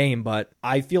one game, but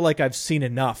I feel like I've seen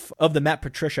enough of the Matt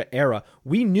Patricia era.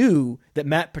 We knew that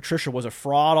Matt Patricia was a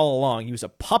fraud all along. He was a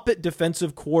puppet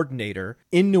defensive coordinator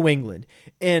in New England,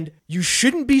 and you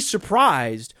shouldn't be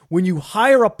surprised when you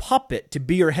hire a puppet to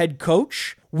be your head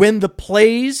coach when the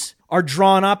plays are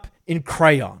drawn up in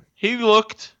crayon.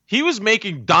 He was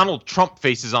making Donald Trump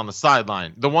faces on the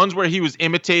sideline. The ones where he was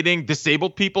imitating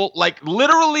disabled people. Like,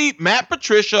 literally, Matt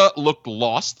Patricia looked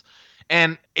lost.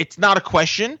 And it's not a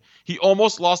question. He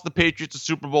almost lost the Patriots a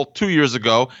Super Bowl 2 years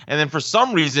ago. And then for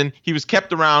some reason, he was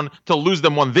kept around to lose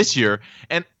them one this year.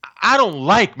 And I don't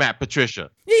like Matt Patricia.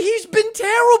 He's been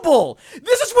terrible.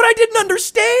 This is what I didn't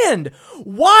understand.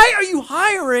 Why are you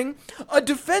hiring a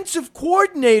defensive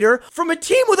coordinator from a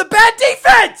team with a bad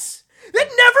defense? That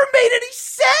never made any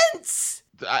sense.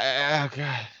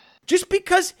 God. Just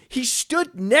because he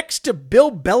stood next to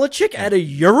Bill Belichick at a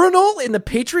urinal in the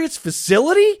Patriots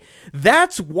facility?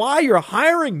 That's why you're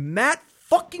hiring Matt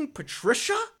fucking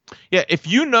Patricia? Yeah, if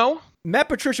you know. Matt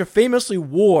Patricia famously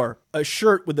wore a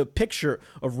shirt with a picture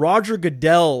of Roger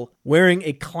Goodell wearing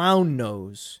a clown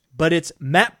nose. But it's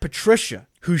Matt Patricia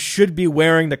who should be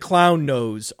wearing the clown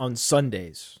nose on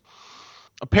Sundays.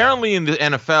 Apparently in the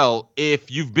NFL,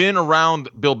 if you've been around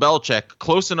Bill Belichick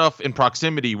close enough in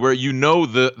proximity where you know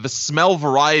the smell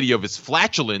variety of his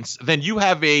flatulence, then you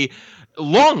have a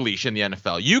long leash in the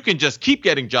NFL. You can just keep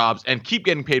getting jobs and keep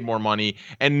getting paid more money,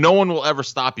 and no one will ever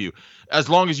stop you as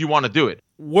long as you want to do it.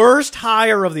 Worst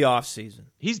hire of the offseason.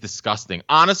 He's disgusting.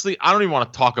 Honestly, I don't even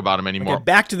want to talk about him anymore. Okay,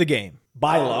 back to the game.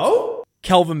 Buy low?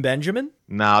 Kelvin Benjamin?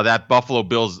 No, that Buffalo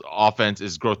Bills offense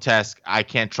is grotesque. I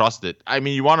can't trust it. I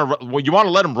mean, you want to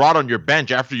let him rot on your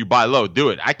bench after you buy low. Do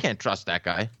it. I can't trust that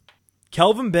guy.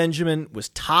 Kelvin Benjamin was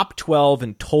top 12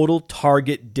 in total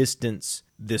target distance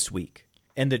this week.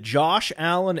 And the Josh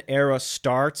Allen era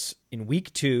starts in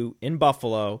week 2 in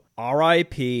Buffalo.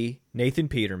 R.I.P. Nathan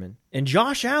Peterman. And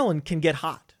Josh Allen can get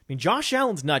hot. I mean, Josh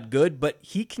Allen's not good, but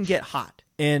he can get hot.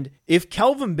 And if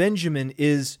Kelvin Benjamin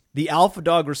is the alpha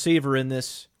dog receiver in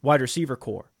this wide receiver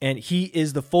core, and he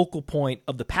is the focal point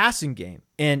of the passing game,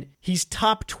 and he's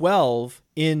top 12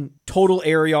 in total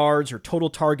air yards or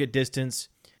total target distance,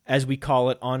 as we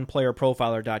call it on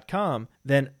playerprofiler.com,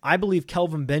 then I believe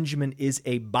Kelvin Benjamin is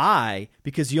a buy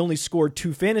because he only scored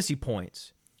 2 fantasy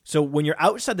points. So when you're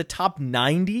outside the top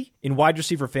 90 in wide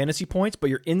receiver fantasy points, but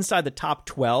you're inside the top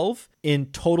 12 in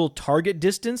total target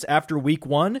distance after week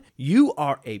 1, you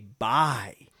are a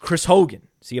buy. Chris Hogan,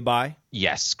 see a buy?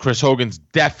 Yes, Chris Hogan's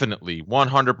definitely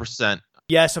 100%.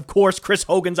 Yes, of course, Chris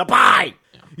Hogan's a buy.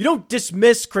 You don't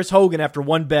dismiss Chris Hogan after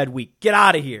one bad week. Get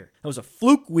out of here. That was a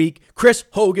fluke week. Chris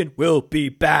Hogan will be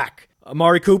back.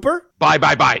 Amari Cooper? Bye,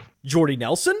 bye, bye. Jordy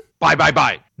Nelson? Bye, bye,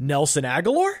 bye. Nelson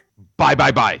Aguilar? Bye,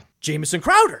 bye, bye. Jamison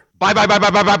Crowder? Bye, bye, bye,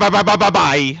 bye, bye, bye, bye, bye, bye, bye,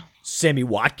 bye. Sammy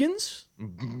Watkins?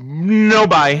 No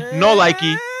bye. No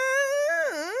likey.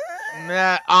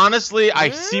 Nah, honestly,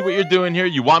 I see what you're doing here.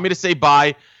 You want me to say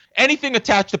bye. Anything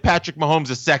attached to Patrick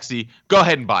Mahomes is sexy. Go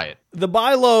ahead and buy it. The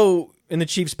buy low in the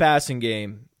Chiefs passing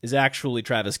game is actually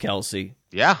Travis Kelce.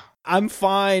 Yeah. I'm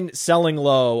fine selling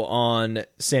low on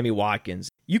Sammy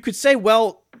Watkins. You could say,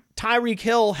 well, Tyreek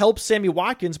Hill helps Sammy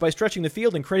Watkins by stretching the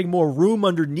field and creating more room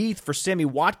underneath for Sammy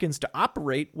Watkins to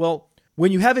operate. Well,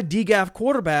 when you have a DGAF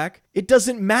quarterback, it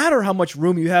doesn't matter how much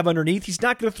room you have underneath. He's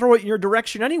not going to throw it in your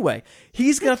direction anyway.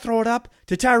 He's going to throw it up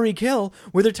to Tyreek Hill,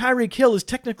 whether Tyreek Hill is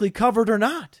technically covered or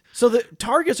not. So the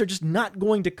targets are just not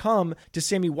going to come to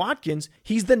Sammy Watkins.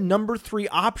 He's the number 3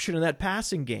 option in that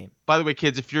passing game. By the way,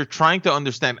 kids, if you're trying to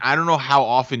understand, I don't know how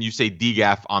often you say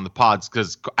DGAF on the pods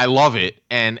because I love it.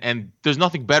 And there's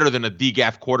nothing better than a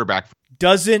DGAF quarterback.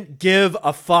 Doesn't give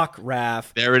a fuck,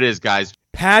 Raph. There it is, guys.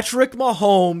 Patrick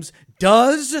Mahomes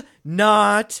does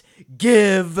not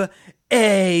give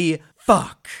a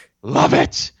fuck. Love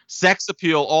it. Sex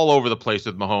appeal all over the place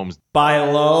with Mahomes. Buy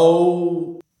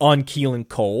low on Keelan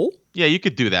Cole. Yeah, you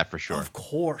could do that for sure. Of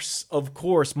course.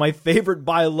 My favorite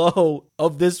buy low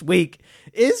of this week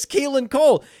is Keelan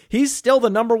Cole. He's still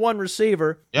the number 1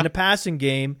 receiver in a passing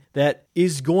game that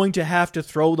is going to have to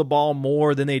throw the ball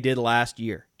more than they did last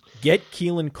year. Get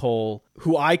Keelan Cole,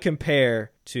 who I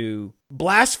compare to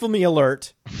Blasphemy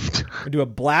Alert. I do a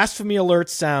Blasphemy Alert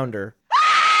sounder.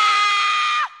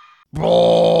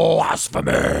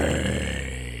 Blasphemy.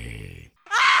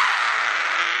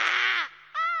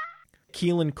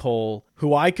 Keelan Cole,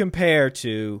 who I compare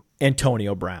to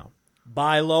Antonio Brown.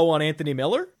 Buy low on Anthony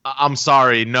Miller? I'm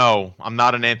sorry. No, I'm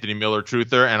not an Anthony Miller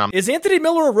truther. And Is Anthony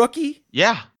Miller a rookie?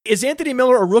 Yeah. Is Anthony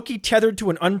Miller a rookie tethered to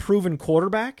an unproven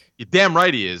quarterback? You're damn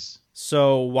right he is.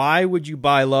 So why would you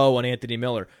buy low on Anthony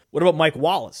Miller? What about Mike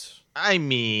Wallace? I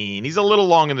mean, he's a little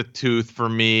long in the tooth for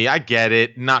me. I get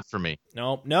it. Not for me.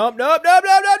 Nope.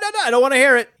 I don't want to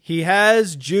hear it. He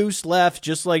has juice left,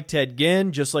 just like Ted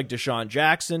Ginn, just like Deshaun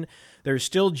Jackson. There's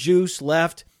still juice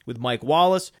left with Mike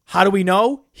Wallace. How do we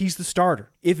know? He's the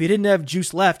starter. If he didn't have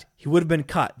juice left, he would have been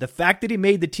cut. The fact that he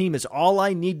made the team is all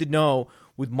I need to know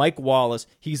with Mike Wallace.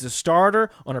 He's a starter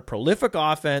on a prolific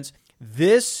offense.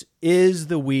 This is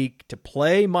the week to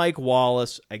play Mike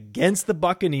Wallace against the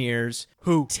Buccaneers,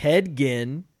 who Ted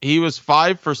Ginn. He was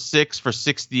 5 for 6 for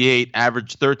 68,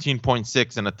 averaged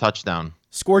 13.6 and a touchdown.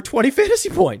 Scored 20 fantasy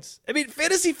points. I mean,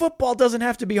 fantasy football doesn't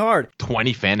have to be hard.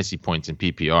 20 fantasy points in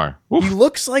PPR. Oof. He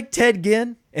looks like Ted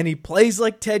Ginn, and he plays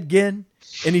like Ted Ginn,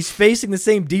 and he's facing the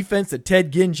same defense that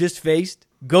Ted Ginn just faced.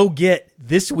 Go get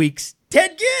this week's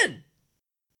Ted Ginn.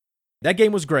 That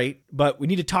game was great, but we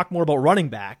need to talk more about running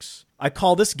backs. I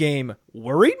call this game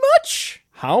Worried Much?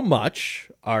 How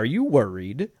much are you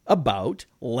worried about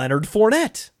Leonard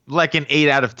Fournette? Like an 8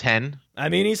 out of 10. I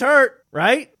mean, he's hurt,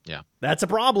 right? Yeah. That's a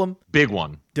problem. Big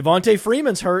one. Devontae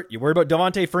Freeman's hurt. You worried about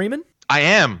Devontae Freeman? I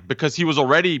am, because he was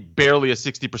already barely a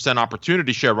 60%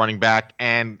 opportunity share running back,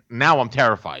 and now I'm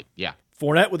terrified. Yeah.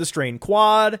 Fournette with a strained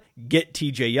quad. Get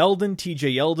TJ Yeldon.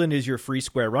 TJ Yeldon is your free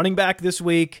square running back this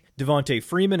week. Devontae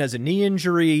Freeman has a knee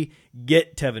injury.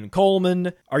 Get Tevin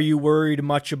Coleman. Are you worried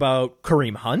much about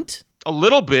Kareem Hunt? A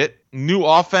little bit. New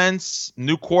offense,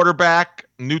 new quarterback,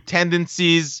 new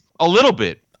tendencies. A little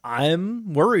bit.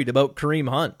 I'm worried about Kareem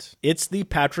Hunt. It's the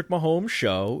Patrick Mahomes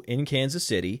show in Kansas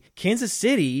City. Kansas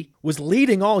City was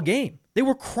leading all game. They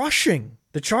were crushing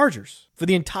the Chargers for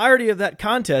the entirety of that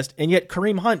contest, and yet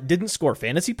Kareem Hunt didn't score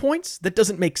fantasy points? That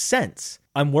doesn't make sense.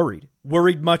 I'm worried.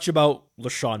 Worried much about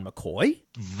LaShawn McCoy?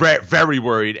 Very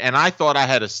worried, and I thought I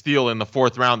had a steal in the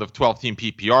 4th round of 12-team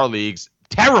PPR leagues.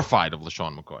 Terrified of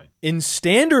LaShawn McCoy. In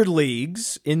standard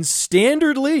leagues,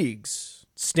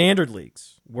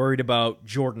 worried about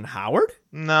Jordan Howard?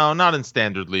 No, not in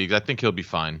standard leagues. I think he'll be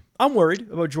fine. I'm worried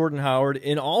about Jordan Howard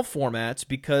in all formats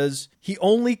because he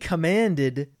only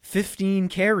commanded 15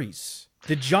 carries.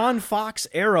 The John Fox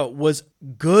era was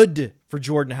good for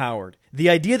Jordan Howard. The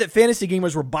idea that fantasy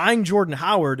gamers were buying Jordan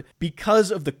Howard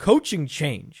because of the coaching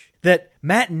change, that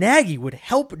Matt Nagy would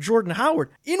help Jordan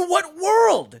Howard. In what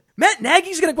world? Matt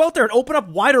Nagy's going to go out there and open up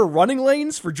wider running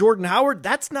lanes for Jordan Howard?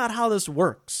 That's not how this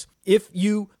works. If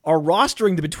you are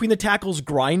rostering the between the tackles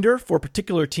grinder for a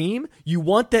particular team, you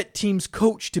want that team's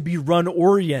coach to be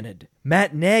run-oriented.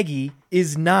 Matt Nagy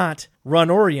is not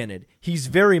run-oriented. He's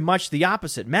very much the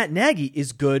opposite. Matt Nagy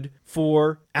is good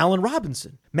for Allen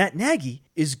Robinson. Matt Nagy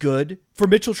is good for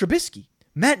Mitchell Trubisky.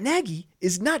 Matt Nagy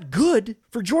is not good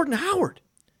for Jordan Howard.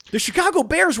 The Chicago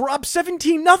Bears were up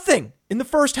 17-0 in the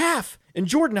first half, and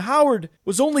Jordan Howard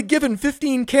was only given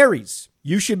 15 carries.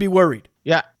 You should be worried.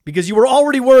 Yeah. Because you were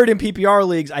already worried in PPR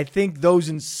leagues. I think those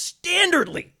in standard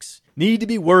leagues need to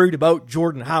be worried about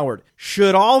Jordan Howard.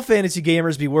 Should all fantasy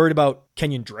gamers be worried about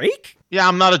Kenyon Drake? Yeah,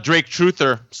 I'm not a Drake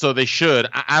truther, so they should.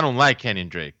 I don't like Kenyon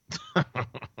Drake.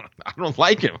 I don't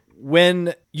like him.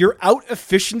 When you're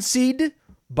out-efficiencyed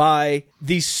by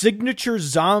the signature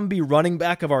zombie running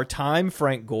back of our time,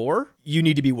 Frank Gore, you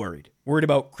need to be worried. Worried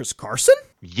about Chris Carson?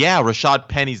 Yeah, Rashad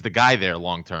Penny's the guy there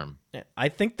long term. I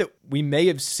think that we may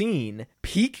have seen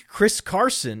peak Chris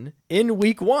Carson in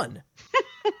week 1.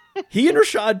 He and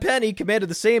Rashad Penny commanded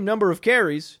the same number of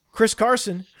carries. Chris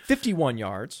Carson, 51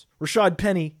 yards. Rashad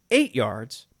Penny, 8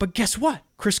 yards. But guess what?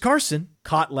 Chris Carson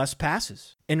caught less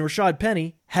passes. And Rashad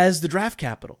Penny has the draft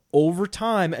capital. Over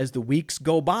time, as the weeks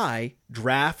go by,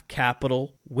 draft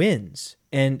capital wins.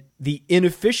 And the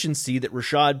inefficiency that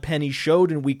Rashad Penny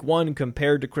showed in week 1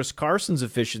 compared to Chris Carson's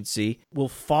efficiency will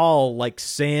fall like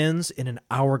sands in an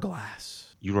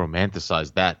hourglass. You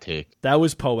romanticized that take. That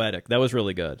was poetic. That was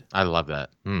really good. I love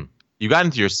that. You got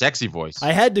into your sexy voice.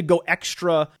 I had to go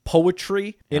extra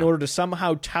poetry in order to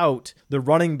somehow tout the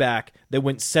running back that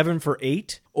went 7 for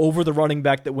 8 over the running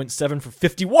back that went 7 for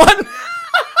 51.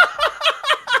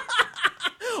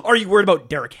 Are you worried about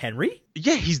Derrick Henry?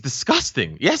 Yeah, he's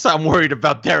disgusting. Yes, I'm worried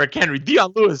about Derrick Henry.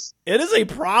 Dion Lewis. It is a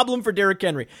problem for Derrick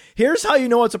Henry. Here's how you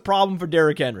know it's a problem for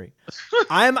Derrick Henry.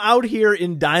 I'm out here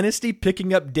in Dynasty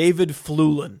picking up David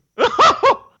Flulin.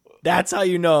 That's how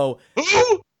you know.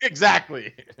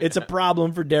 Exactly. It's a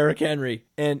problem for Derrick Henry.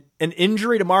 And an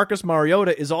injury to Marcus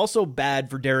Mariota is also bad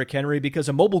for Derrick Henry because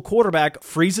a mobile quarterback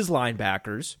freezes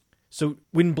linebackers. So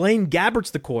when Blaine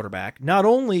Gabbert's the quarterback, not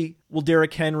only will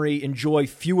Derrick Henry enjoy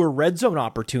fewer red zone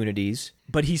opportunities,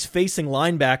 but he's facing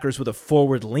linebackers with a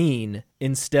forward lean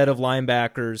instead of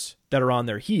linebackers that are on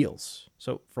their heels.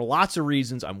 So for lots of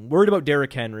reasons, I'm worried about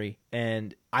Derrick Henry,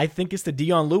 and I think it's the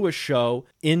Dion Lewis show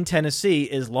in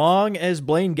Tennessee. As long as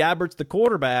Blaine Gabbert's the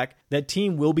quarterback, that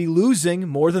team will be losing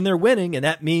more than they're winning, and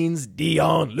that means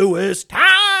Dion Lewis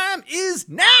time is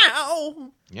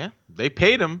now. Yeah, they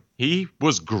paid him. He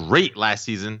was great last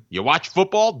season. You watch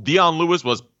football, Dion Lewis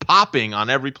was popping on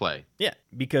every play. Yeah,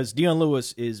 because Dion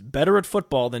Lewis is better at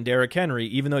football than Derrick Henry,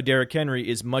 even though Derrick Henry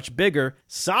is much bigger.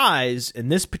 Size, in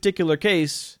this particular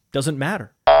case, doesn't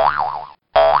matter.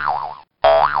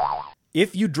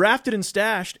 If you drafted and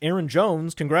stashed Aaron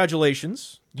Jones,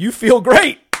 congratulations. You feel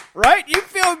great, right? You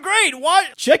feel great.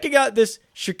 What? Checking out this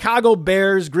Chicago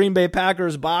Bears, Green Bay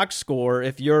Packers box score,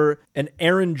 if you're an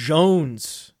Aaron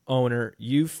Jones owner,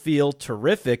 you feel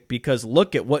terrific because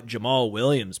look at what Jamal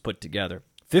Williams put together.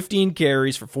 15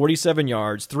 carries for 47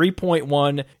 yards,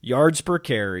 3.1 yards per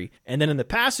carry. And then in the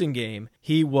passing game,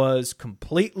 he was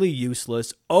completely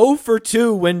useless, 0 for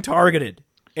 2 when targeted.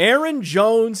 Aaron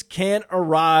Jones can't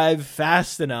arrive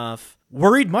fast enough.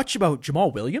 Worried much about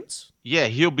Jamal Williams? Yeah,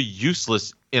 he'll be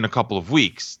useless in a couple of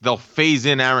weeks. They'll phase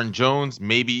in Aaron Jones,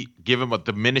 maybe give him a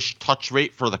diminished touch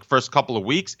rate for the first couple of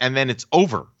weeks, and then it's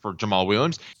over for Jamal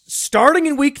Williams. Starting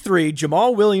in week 3,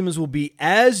 Jamal Williams will be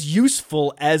as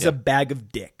useful as a bag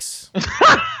of dicks.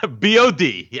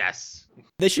 B.O.D., yes.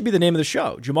 This should be the name of the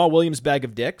show. Jamal Williams' Bag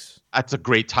of Dicks. That's a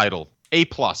great title. A+.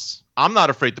 I'm not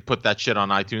afraid to put that shit on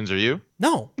iTunes, are you?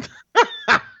 No.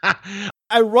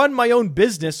 I run my own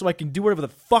business so I can do whatever the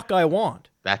fuck I want.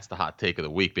 That's the hot take of the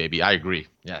week, baby. I agree.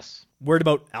 Yes. Worried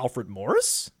about Alfred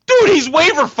Morris? Dude, he's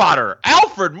waiver fodder.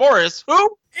 Alfred Morris?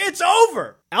 Who? It's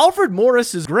over. Alfred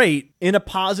Morris is great in a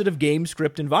positive game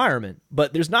script environment,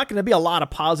 but there's not going to be a lot of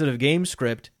positive game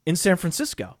script in San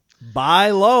Francisco.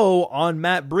 Buy low on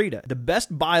Matt Breida. The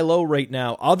best buy low right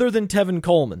now, other than Tevin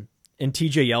Coleman and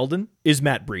TJ Yeldon, is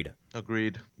Matt Breida.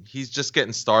 Agreed. He's just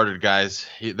getting started, guys.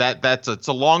 It's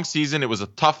a long season. It was a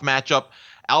tough matchup.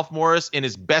 Alf Morris in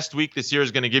his best week this year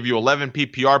is going to give you 11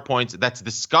 PPR points. That's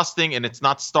disgusting, and it's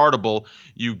not startable.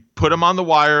 You put him on the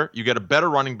wire, you get a better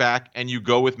running back, and you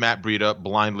go with Matt Breida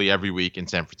blindly every week in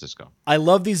San Francisco. I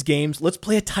love these games. Let's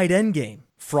play a tight end game.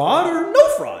 Fraud or no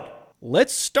fraud?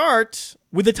 Let's start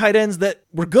with the tight ends that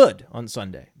were good on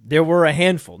Sunday. There were a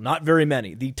handful, not very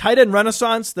many. The tight end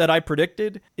renaissance that I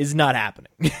predicted is not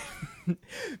happening.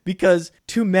 because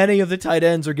too many of the tight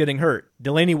ends are getting hurt.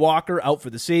 Delaney Walker out for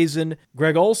the season.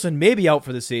 Greg Olsen maybe out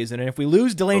for the season. And if we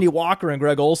lose Delaney Walker and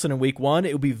Greg Olsen in week 1,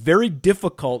 it would be very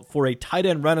difficult for a tight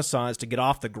end renaissance to get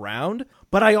off the ground.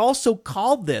 But I also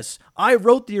called this. I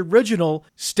wrote the original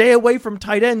 "Stay away from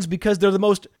tight ends because they're the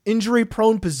most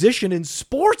injury-prone position in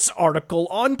sports" article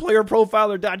on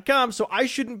playerprofiler.com, so I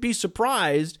shouldn't be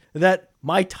surprised that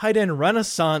my tight end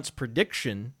renaissance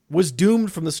prediction was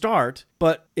doomed from the start.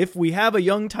 But if we have a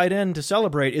young tight end to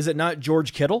celebrate, is it not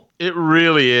George Kittle? It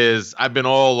really is. I've been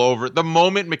all over it. The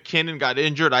moment McKinnon got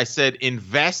injured, I said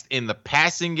invest in the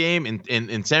passing game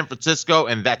in San Francisco,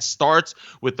 and that starts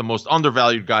with the most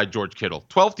undervalued guy, George Kittle.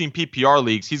 12-team PPR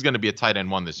leagues, he's going to be a tight end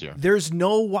 1 this year. There's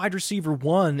no wide receiver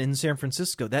 1 in San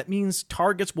Francisco. That means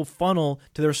targets will funnel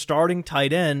to their starting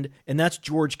tight end, and that's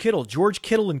George Kittle. George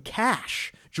Kittle in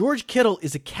cash. George Kittle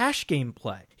is a cash game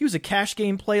play. He was a cash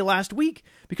game play last week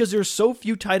because there's so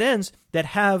few tight ends that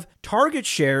have target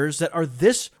shares that are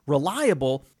this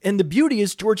reliable. And the beauty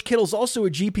is George Kittle's also a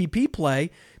GPP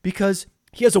play because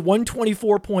he has a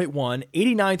 124.1,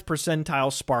 89th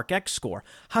percentile SparkX score.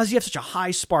 How does he have such a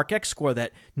high SparkX score,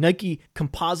 that Nike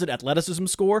composite athleticism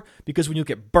score? Because when you look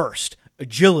at burst,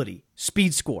 agility,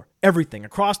 speed score, everything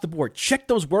across the board, check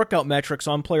those workout metrics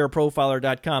on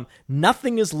playerprofiler.com.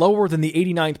 Nothing is lower than the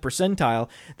 89th percentile.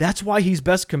 That's why he's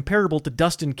best comparable to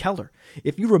Dustin Keller.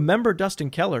 If you remember Dustin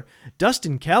Keller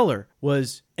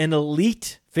was an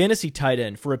elite fantasy tight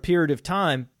end for a period of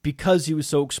time because he was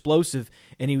so explosive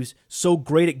and he was so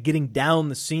great at getting down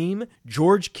the seam.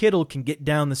 George Kittle can get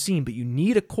down the seam, but you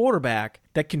need a quarterback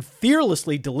that can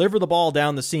fearlessly deliver the ball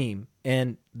down the seam,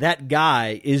 and that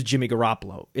guy is Jimmy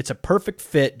Garoppolo. It's a perfect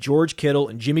fit, George Kittle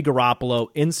and Jimmy Garoppolo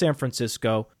in San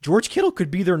Francisco. George Kittle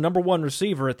could be their number 1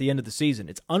 receiver at the end of the season.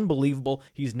 It's unbelievable.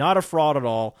 He's not a fraud at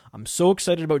all. I'm so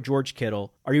excited about George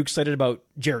Kittle. Are you excited about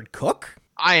Jared Cook?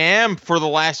 I am for the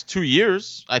last 2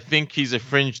 years. I think he's a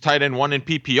fringe tight end 1 in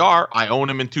PPR. I own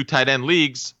him in 2 tight end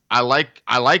leagues. I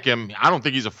like him. I don't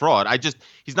think he's a fraud.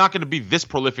 He's not going to be this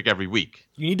prolific every week.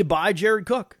 You need to buy Jared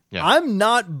Cook. Yeah. I'm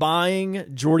not buying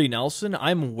Jordy Nelson.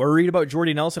 I'm worried about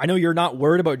Jordy Nelson. I know you're not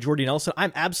worried about Jordy Nelson.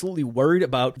 I'm absolutely worried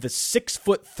about the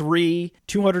 6'3",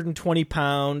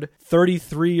 220-pound,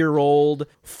 33-year-old,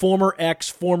 former X,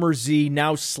 former Z,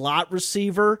 now slot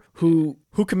receiver who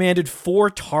commanded 4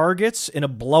 targets in a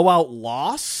blowout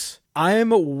loss. I'm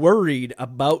worried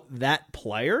about that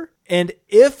player. And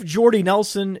if Jordy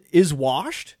Nelson is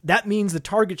washed, that means the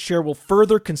target share will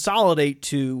further consolidate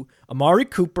to Amari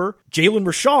Cooper, Jalen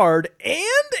Richard,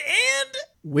 and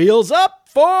wheels up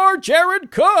for Jared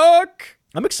Cook.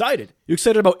 I'm excited. You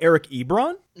excited about Eric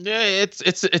Ebron? Yeah,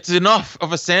 it's enough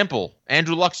of a sample.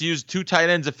 Andrew Luck's used 2 tight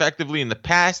ends effectively in the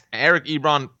past. Eric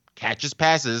Ebron catches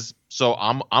passes, so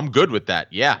I'm good with that.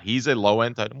 Yeah, he's a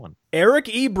low-end tight end 1. Eric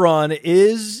Ebron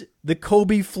is the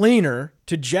Kobe Fleener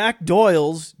to Jack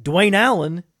Doyle's Dwayne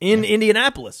Allen in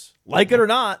Indianapolis. Like it or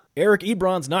not, Eric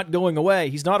Ebron's not going away.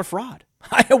 He's not a fraud.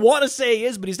 I want to say he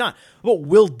is, but he's not. But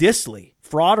Will Dissly,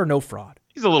 fraud or no fraud?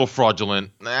 He's a little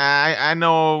fraudulent. I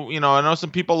know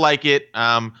some people like it.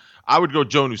 I would go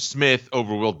Jonnu Smith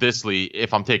over Will Dissly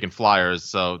if I'm taking flyers.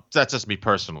 So that's just me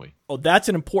personally. Oh, that's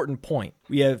an important point.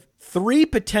 We have 3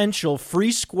 potential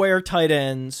free square tight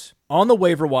ends on the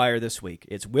waiver wire this week.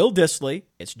 It's Will Dissly,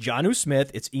 it's Jonnu Smith,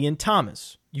 it's Ian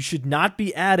Thomas. You should not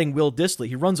be adding Will Dissly.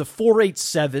 He runs a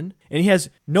 4.87, and he has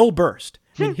no burst.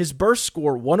 I mean, his burst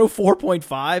score,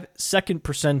 104.5, second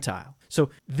percentile.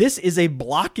 So this is a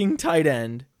blocking tight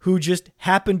end who just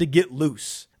happened to get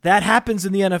loose. That happens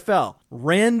in the NFL.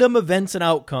 Random events and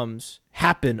outcomes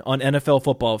happen on NFL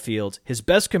football fields. His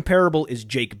best comparable is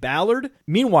Jake Ballard.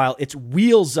 Meanwhile, it's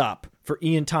wheels up for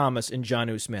Ian Thomas and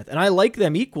Jonnu Smith. And I like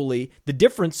them equally. The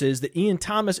difference is that Ian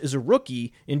Thomas is a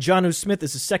rookie and Jonnu Smith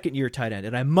is a second-year tight end.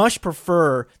 And I much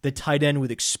prefer the tight end with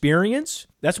experience.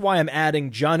 That's why I'm adding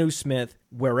Jonnu Smith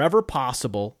wherever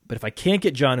possible. But if I can't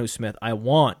get Jonnu Smith, I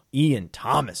want Ian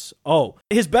Thomas. Oh,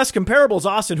 his best comparable is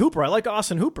Austin Hooper. I like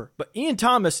Austin Hooper. But Ian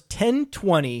Thomas,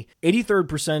 10-20, 83rd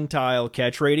percentile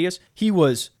catch radius. He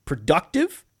was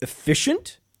productive,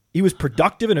 efficient. He was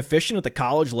productive and efficient at the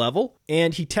college level,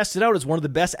 and he tested out as one of the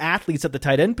best athletes at the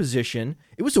tight end position.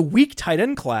 It was a weak tight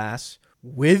end class,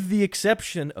 with the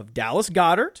exception of Dallas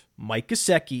Goedert, Mike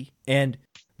Gesicki, and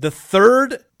the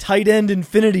third tight end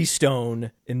infinity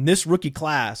stone in this rookie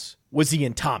class was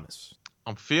Ian Thomas.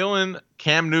 I'm feeling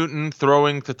Cam Newton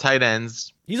throwing to tight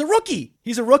ends. He's a rookie.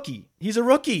 He's a rookie. He's a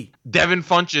rookie. Devin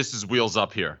Funchess is wheels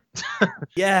up here.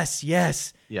 Yes.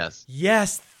 Yes.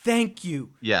 Yes, thank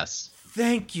you. Yes.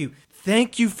 Thank you.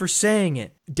 Thank you for saying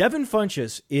it. Devin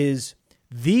Funchess is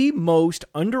the most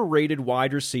underrated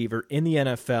wide receiver in the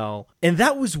NFL, and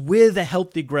that was with a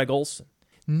healthy Greg Olsen.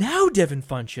 Now Devin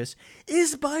Funchess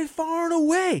is by far and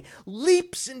away,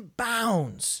 leaps and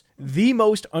bounds, the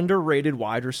most underrated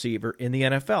wide receiver in the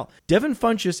NFL. Devin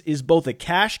Funchess is both a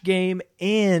cash game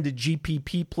and a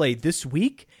GPP play this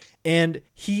week, and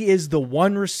he is the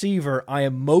one receiver I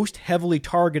am most heavily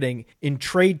targeting in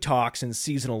trade talks in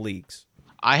seasonal leagues.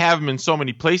 I have him in so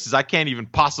many places, I can't even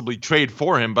possibly trade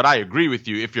for him, but I agree with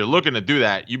you. If you're looking to do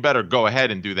that, you better go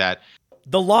ahead and do that.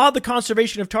 The law of the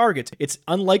conservation of targets. It's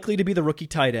unlikely to be the rookie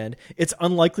tight end. It's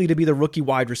unlikely to be the rookie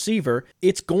wide receiver.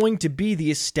 It's going to be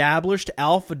the established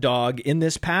alpha dog in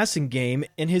this passing game,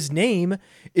 and his name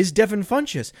is Devin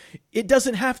Funchess. It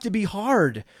doesn't have to be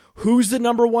hard. Who's the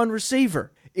number one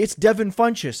receiver? It's Devin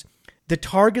Funchess. The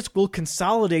targets will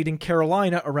consolidate in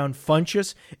Carolina around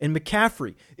Funchess and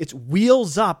McCaffrey. It's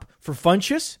wheels up for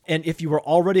Funchess, and if you were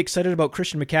already excited about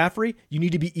Christian McCaffrey, you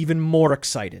need to be even more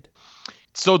excited.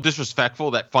 So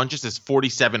disrespectful that Funchess is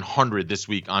 4,700 this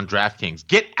week on DraftKings.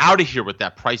 Get out of here with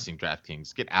that pricing,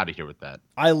 DraftKings. Get out of here with that.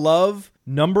 I love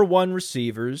number one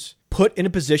receivers put in a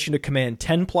position to command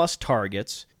 10-plus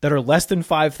targets that are less than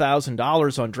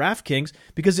 $5,000 on DraftKings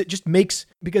because it makes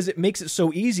it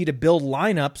so easy to build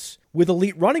lineups with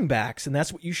elite running backs, and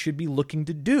that's what you should be looking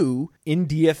to do in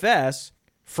DFS.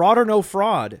 Fraud or no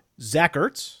fraud? Zach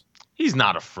Ertz? He's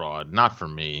not a fraud. Not for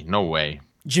me. No way.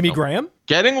 Jimmy Graham?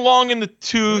 Getting long in the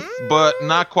tooth, but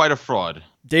not quite a fraud.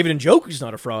 David Njoku's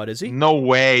not a fraud, is he? No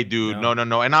way, dude. No.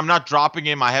 And I'm not dropping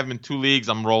him. I have him in 2 leagues.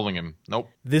 I'm rolling him. Nope.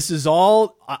 This is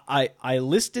all I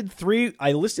listed three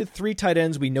tight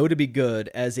ends we know to be good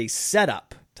as a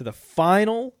setup to the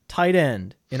final tight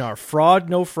end in our fraud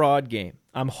no fraud game.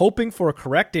 I'm hoping for a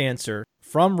correct answer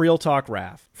from Real Talk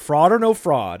Raf. Fraud or no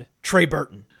fraud? Trey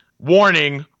Burton.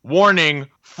 Warning,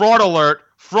 fraud alert,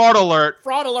 fraud alert.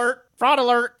 Fraud alert, fraud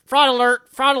alert, fraud alert,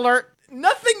 fraud alert.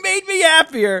 Nothing made me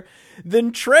happier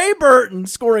than Trey Burton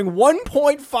scoring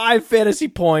 1.5 fantasy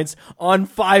points on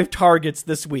 5 targets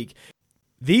this week.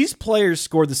 These players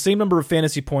scored the same number of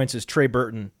fantasy points as Trey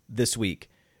Burton this week.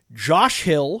 Josh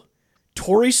Hill,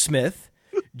 Torrey Smith,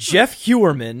 Jeff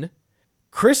Heuerman,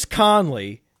 Chris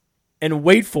Conley, and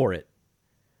wait for it,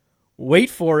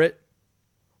 Devontae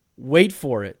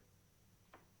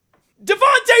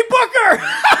Booker!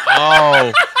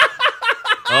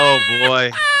 Oh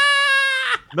boy.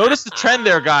 Notice the trend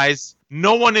there, guys.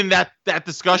 No one in that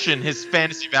discussion has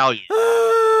fantasy value.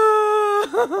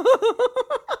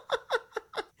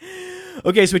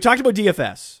 Okay, so we talked about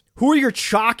DFS. Who are your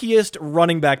chalkiest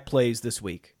running back plays this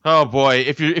week? Oh boy,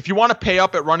 if you want to pay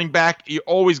up at running back, you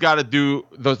always got to do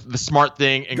the smart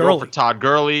thing and go for Todd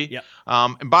Gurley. Yep.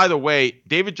 And by the way,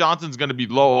 David Johnson's going to be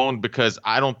low owned because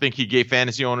I don't think he gave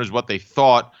fantasy owners what they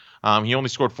thought. He only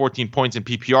scored 14 points in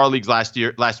PPR leagues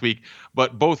last week,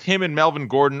 but both him and Melvin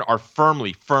Gordon are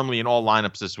firmly in all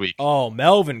lineups this week. Oh,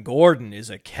 Melvin Gordon is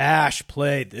a cash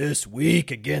play this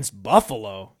week against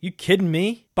Buffalo. You kidding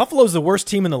me? Buffalo's the worst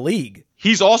team in the league.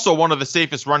 He's also one of the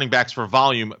safest running backs for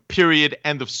volume, period,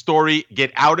 end of story.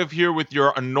 Get out of here with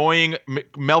your annoying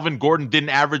Melvin Gordon didn't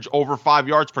average over 5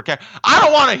 yards per catch. I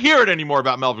don't want to hear it anymore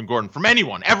about Melvin Gordon from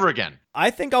anyone ever again. I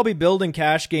think I'll be building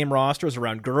cash game rosters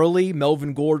around Gurley,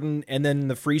 Melvin Gordon, and then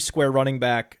the free square running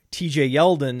back TJ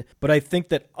Yeldon, but I think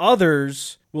that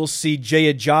others will see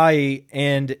Jay Ajayi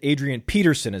and Adrian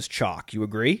Peterson as chalk. You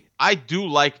agree? I do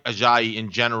like Ajayi in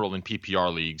general in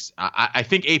PPR leagues. I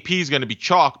think AP is going to be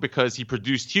chalk because he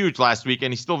produced huge last week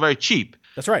and he's still very cheap.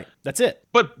 That's right. That's it.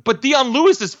 But Dion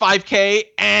Lewis is 5K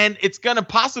and it's going to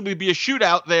possibly be a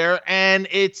shootout there and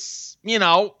it's,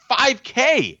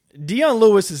 5K. Dion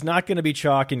Lewis is not going to be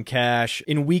chalk in cash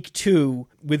in week 2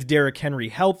 with Derrick Henry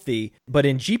healthy, but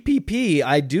in GPP,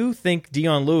 I do think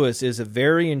Dion Lewis is a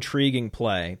very intriguing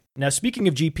play. Now, speaking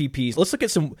of GPPs, let's look at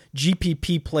some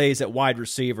GPP plays at wide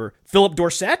receiver. Philip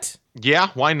Dorsett? Yeah,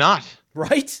 why not?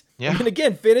 Right? Yeah. And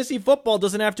again, fantasy football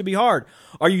doesn't have to be hard.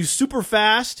 Are you super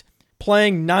fast,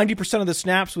 playing 90% of the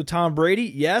snaps with Tom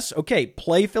Brady? Yes. Okay,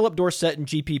 play Philip Dorsett in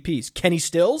GPPs. Kenny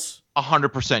Stills?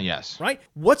 100% yes. Right?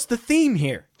 What's the theme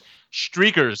here?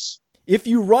 Streakers. If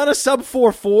you run a sub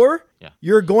 4.4, yeah,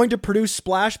 you're going to produce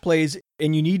splash plays,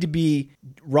 and you need to be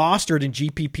rostered in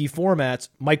GPP formats.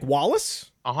 Mike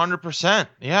Wallace? 100%.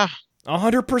 Yeah.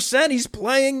 100%. He's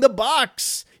playing the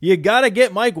Bucs. You got to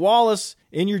get Mike Wallace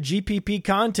in your GPP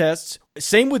contests.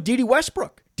 Same with Dede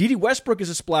Westbrook. Dede Westbrook is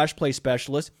a splash play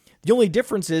specialist. The only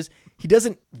difference is He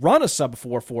doesn't run a sub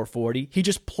 4.40. He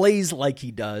just plays like he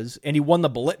does, and he won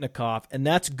the Biletnikoff, and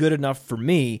that's good enough for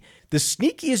me. The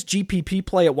sneakiest GPP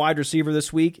play at wide receiver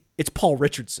this week, it's Paul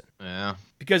Richardson. Yeah.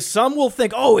 Because some will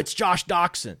think, oh, it's Josh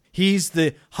Doxson. He's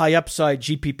the high upside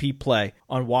GPP play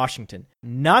on Washington.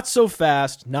 Not so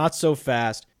fast, not so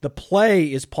fast. The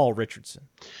play is Paul Richardson.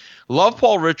 Love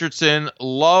Paul Richardson.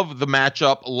 Love the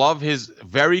matchup. Love his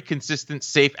very consistent,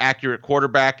 safe, accurate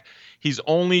quarterback. He's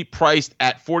only priced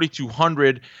at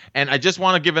 4,200. And I just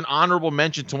want to give an honorable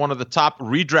mention to one of the top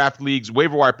redraft leagues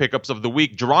waiver wire pickups of the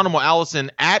week, Geronimo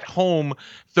Allison at home,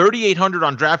 3,800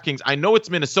 on DraftKings. I know it's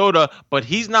Minnesota, but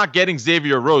he's not getting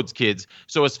Xavier Rhodes, kids.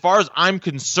 So as far as I'm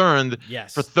concerned,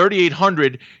 yes, for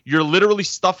 3,800, you're literally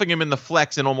stuffing him in the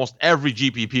flex in almost every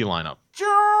GPP lineup.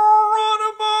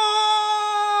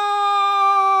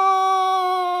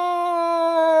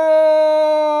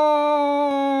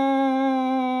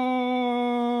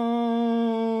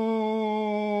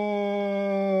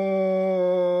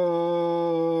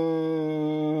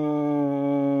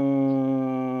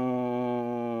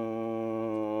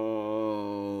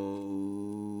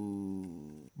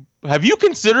 Have you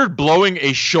considered blowing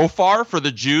a shofar for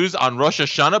the Jews on Rosh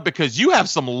Hashanah? Because you have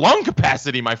some lung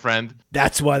capacity, my friend.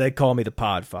 That's why they call me the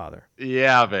Podfather.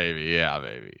 Yeah, baby. Yeah,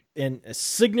 baby. And a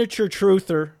signature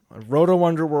truther on Roto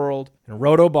Underworld and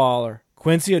Roto Baller,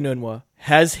 Quincy Enunwa,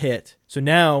 has hit. So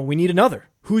now we need another.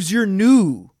 Who's your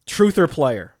new truther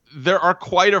player? There are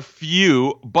quite a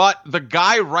few, but the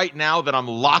guy right now that I'm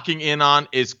locking in on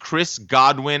is Chris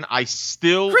Godwin. Chris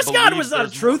Godwin's not a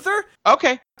truther.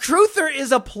 Okay. Truther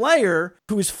is a player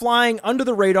who is flying under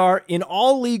the radar in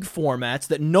all league formats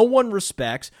that no one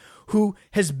respects, who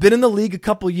has been in the league a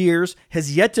couple years,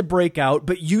 has yet to break out,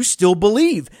 but you still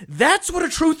believe. That's what a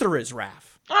truther is,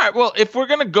 Raph. All right, well, if we're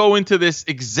going to go into this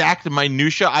exact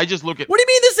minutia, I just look at... What do you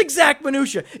mean this exact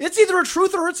minutia? It's either a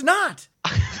truther or it's not.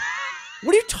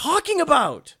 What are you talking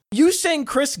about? You saying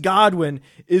Chris Godwin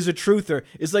is a truther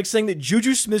is like saying that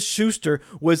Juju Smith-Schuster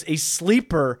was a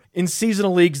sleeper in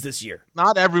seasonal leagues this year.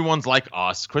 Not everyone's like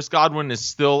us. Chris Godwin is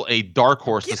still a dark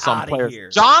horse Get to some outta players. here.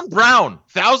 John Brown,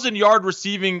 1,000-yard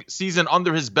receiving season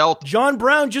under his belt. John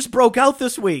Brown just broke out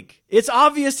this week. It's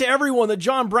obvious to everyone that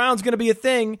John Brown's going to be a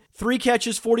thing. 3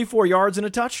 catches, 44 yards, and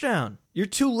a touchdown. You're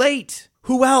too late.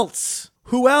 Who else?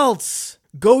 Who else?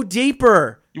 Go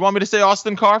deeper. You want me to say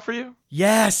Austin Carr for you?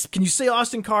 Yes. Can you say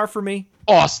Austin Carr for me?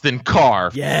 Austin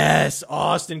Carr. Yes,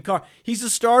 Austin Carr. He's a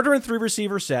starter in 3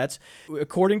 receiver sets.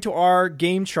 According to our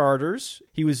game charters,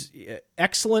 he was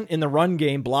excellent in the run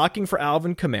game, blocking for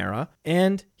Alvin Kamara,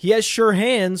 and he has sure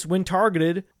hands when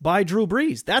targeted by Drew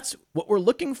Brees. That's what we're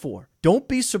looking for. Don't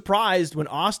be surprised when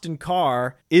Austin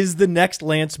Carr is the next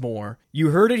Lance Moore.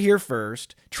 You heard it here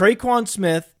first. Traquan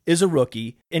Smith is a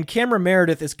rookie, and Cameron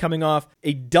Meredith is coming off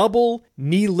a double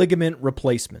knee ligament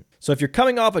replacement. So if you're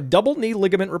coming off a double knee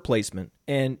ligament replacement,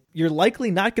 and you're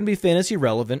likely not going to be fantasy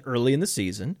relevant early in the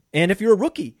season, and if you're a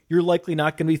rookie, you're likely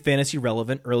not going to be fantasy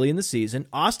relevant early in the season,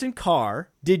 Austin Carr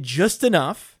did just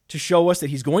enough to show us that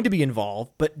he's going to be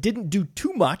involved, but didn't do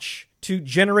too much to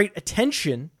generate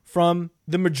attention from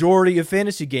the majority of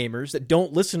fantasy gamers that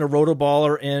don't listen to Roto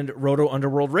Baller and Roto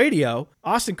Underworld Radio.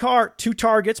 Austin Carr, 2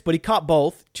 targets, but he caught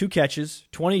both, 2 catches,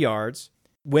 20 yards.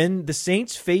 When the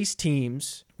Saints face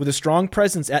teams with a strong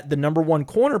presence at the number 1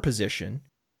 corner position,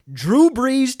 Drew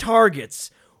Brees'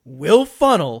 targets will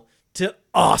funnel to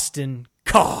Austin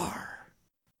Carr.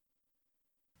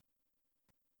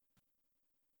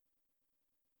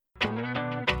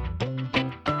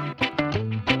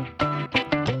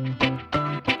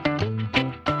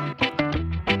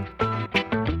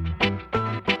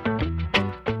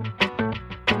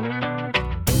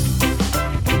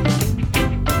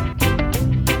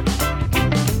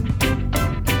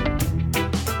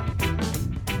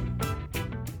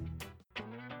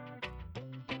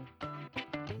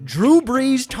 Drew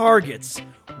Brees' targets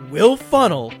will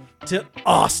funnel to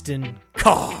Austin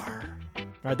Carr. All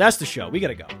right, that's the show. We got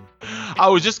to go. I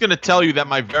was just going to tell you that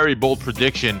my very bold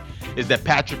prediction is that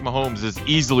Patrick Mahomes is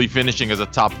easily finishing as a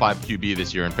top 5 QB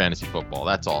this year in fantasy football.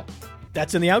 That's all.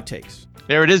 That's in the outtakes.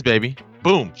 There it is, baby.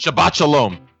 Boom. Shabbat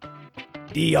shalom.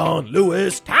 Dion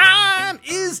Lewis, time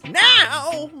is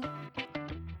now.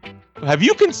 Have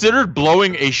you considered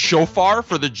blowing a shofar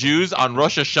for the Jews on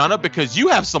Rosh Hashanah? Because you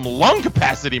have some lung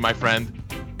capacity, my friend.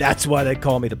 That's why they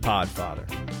call me the Podfather.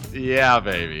 Yeah,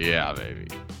 baby. Yeah, baby.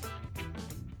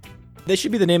 This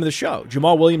should be the name of the show.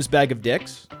 Jamal Williams' Bag of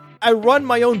Dicks. I run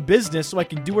my own business so I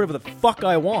can do whatever the fuck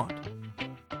I want.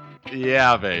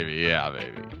 Yeah, baby. Yeah,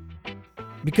 baby.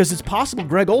 Because it's possible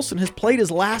Greg Olsen has played his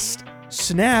last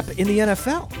snap in the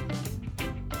NFL.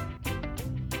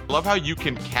 love how you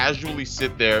can casually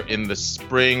sit there in the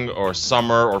spring or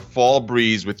summer or fall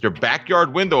breeze with your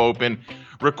backyard window open,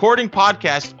 recording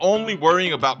podcasts, only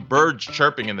worrying about birds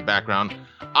chirping in the background.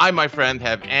 I, my friend,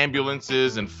 have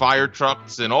ambulances and fire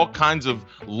trucks and all kinds of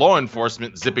law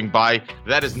enforcement zipping by.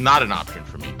 That is not an option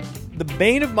for me. The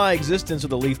bane of my existence are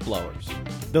the leaf blowers.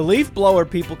 The leaf blower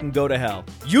people can go to hell.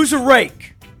 Use a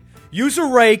rake. Use a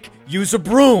rake. Use a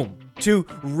broom to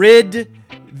rid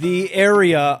the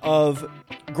area of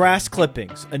grass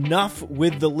clippings. Enough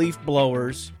with the leaf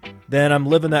blowers. Then I'm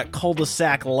living that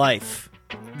cul-de-sac life.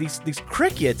 These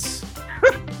crickets,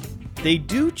 they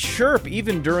do chirp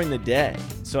even during the day.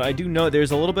 So I do know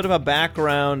there's a little bit of a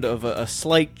background of a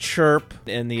slight chirp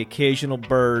and the occasional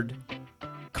bird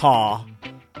caw.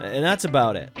 And that's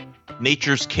about it.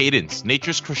 Nature's cadence,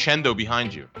 nature's crescendo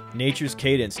behind you. Nature's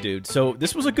cadence, dude. So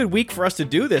this was a good week for us to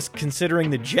do this,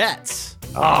 considering the Jets.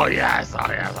 Oh, yes.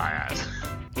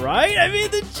 Right? I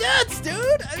mean, the Jets,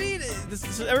 dude. I mean,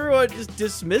 everyone just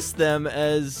dismissed them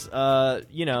as,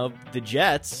 the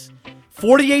Jets.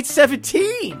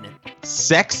 48-17.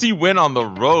 Sexy win on the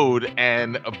road,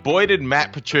 and boy did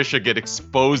Matt Patricia get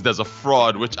exposed as a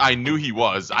fraud, which I knew he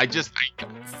was.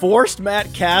 Forced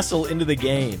Matt Castle into the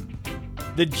game.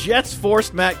 The Jets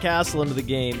forced Matt Castle into the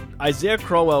game. Isaiah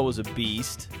Crowell was a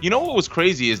beast. You know what was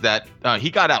crazy is that he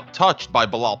got out-touched by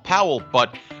Bilal Powell,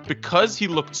 but because he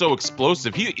looked so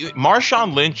explosive,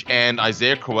 Marshawn Lynch and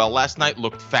Isaiah Crowell last night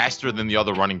looked faster than the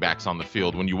other running backs on the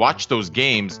field. When you watch those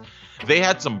games, they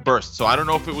had some bursts. So I don't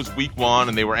know if it was week one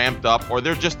and they were amped up, or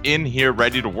they're just in here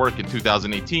ready to work in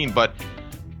 2018. But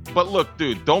look,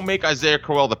 dude, don't make Isaiah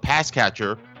Crowell the pass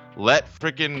catcher. Let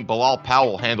freaking Bilal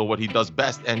Powell handle what he does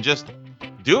best and just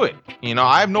do it.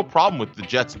 I have no problem with the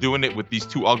Jets doing it with these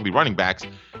two ugly running backs.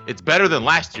 It's better than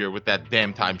last year with that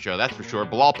damn timeshare, that's for sure.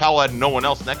 Bilal Powell had no one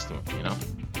else next to him,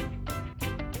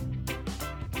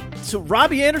 So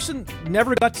Robbie Anderson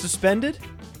never got suspended?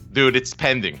 Dude, it's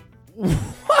pending.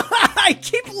 I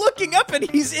keep looking up and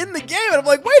he's in the game, and I'm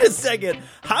like, wait a second.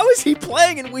 How is he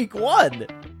playing in week one?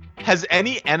 Has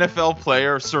any NFL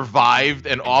player survived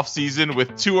an offseason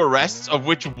with 2 arrests, of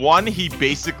which one he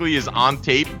basically is on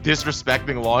tape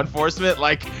disrespecting law enforcement?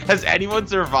 Like, has anyone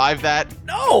survived that?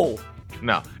 No,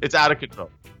 it's out of control.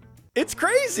 It's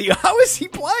crazy. How is he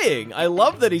playing? I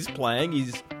love that he's playing.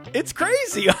 It's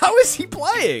crazy. How is he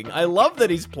playing? I love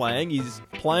that he's playing. He's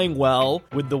playing well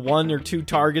with the 1 or 2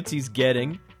 targets he's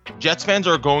getting. Jets fans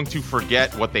are going to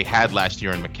forget what they had last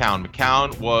year in McCown.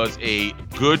 McCown was a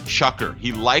good chucker.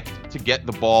 He liked to get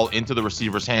the ball into the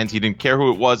receiver's hands. He didn't care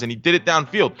who it was, and he did it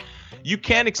downfield. You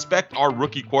can't expect our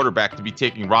rookie quarterback to be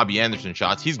taking Robbie Anderson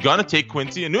shots. He's going to take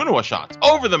Quincy Enunwa shots.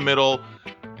 Over the middle,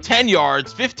 10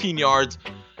 yards, 15 yards.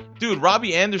 Dude,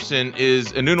 Robbie Anderson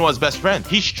is Enunwa's best friend.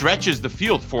 He stretches the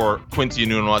field for Quincy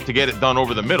Enunwa to get it done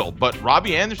over the middle. But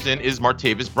Robbie Anderson is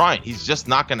Martavis Bryant. He's just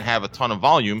not going to have a ton of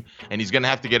volume, and he's going to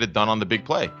have to get it done on the big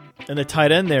play. And the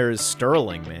tight end there is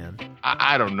Sterling, man.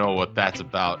 I don't know what that's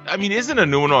about. I mean, isn't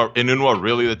Enunwa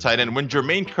really the tight end? When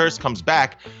Jermaine Kearse comes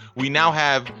back, we now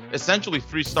have essentially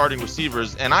 3 starting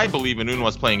receivers, and I believe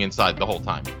Enunwa's playing inside the whole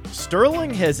time.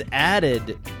 Sterling has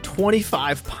added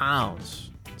 25 pounds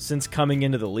since coming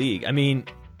into the league. I mean,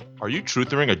 are you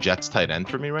truthering a Jets tight end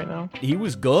for me right now? He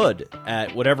was good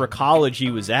at whatever college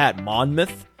he was at,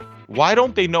 Monmouth. Why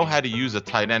don't they know how to use a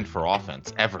tight end for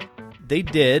offense ever? They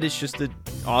did. It's just that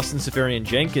Austin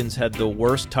Seferian-Jenkins had the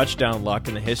worst touchdown luck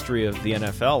in the history of the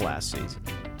NFL last season.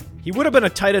 He would have been a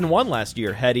tight end 1 last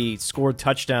year had he scored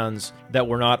touchdowns that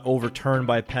were not overturned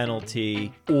by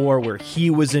penalty, or where he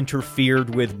was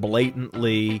interfered with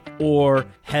blatantly, or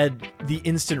had the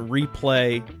instant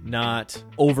replay not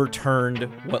overturned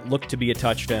what looked to be a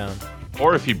touchdown.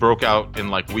 Or if he broke out in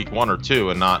like week 1 or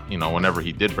 2 and not, whenever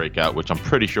he did break out, which I'm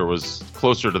pretty sure was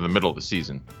closer to the middle of the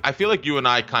season. I feel like you and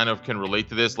I kind of can relate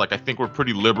to this. Like, I think we're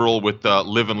pretty liberal with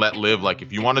live and let live. Like,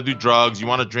 if you want to do drugs, you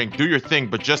want to drink, do your thing,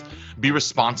 but just be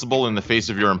responsible in the face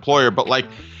of your employer. But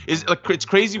it's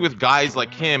crazy with guys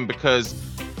like him because,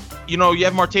 you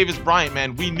have Martavis Bryant,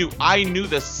 man. I knew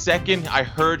the second I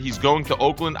heard he's going to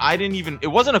Oakland,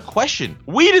 it wasn't a question.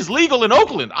 Weed is legal in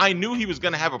Oakland. I knew he was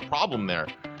going to have a problem there.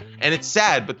 And it's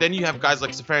sad, but then you have guys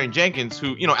like Seferian-Jenkins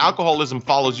who, alcoholism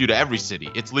follows you to every city.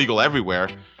 It's legal everywhere.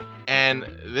 And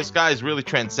this guy is really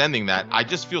transcending that. I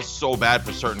just feel so bad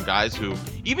for certain guys who,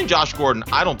 even Josh Gordon,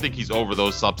 I don't think he's over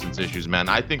those substance issues, man.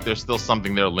 I think there's still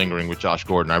something there lingering with Josh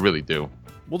Gordon. I really do.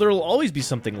 Well, there will always be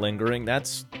something lingering.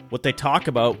 That's what they talk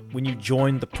about when you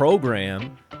join the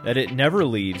program, that it never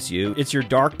leaves you. It's your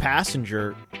dark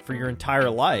passenger for your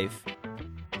entire life.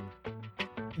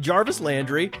 Jarvis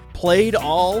Landry played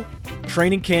all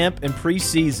training camp and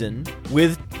preseason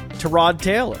with Tyrod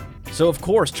Taylor. So, of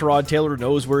course, Tyrod Taylor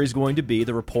knows where he's going to be.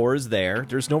 The rapport is there.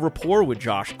 There's no rapport with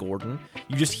Josh Gordon.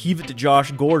 You just heave it to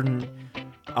Josh Gordon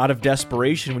out of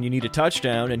desperation when you need a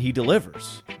touchdown, and he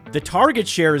delivers. The target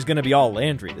share is going to be all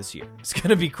Landry this year. It's going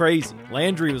to be crazy.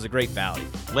 Landry was a great value.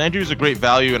 Landry was a great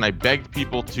value, and I begged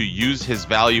people to use his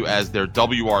value as their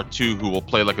WR2 who will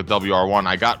play like a WR1.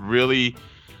 I got really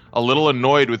a little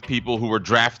annoyed with people who were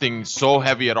drafting so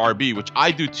heavy at RB, which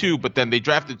I do too, but then they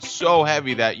drafted so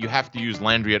heavy that you have to use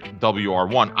Landry at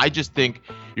WR1. I just think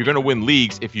you're going to win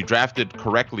leagues if you drafted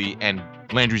correctly and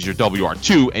Landry's your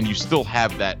WR2 and you still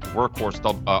have that workhorse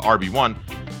RB1.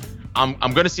 I'm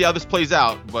going to see how this plays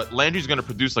out, but Landry's going to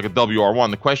produce like a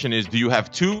WR1. The question is, do you have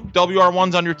two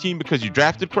WR1s on your team because you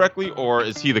drafted correctly, or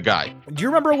is he the guy? Do you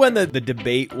remember when the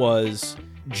debate was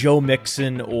Joe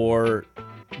Mixon or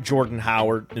Jordan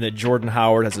Howard, and that Jordan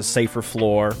Howard has a safer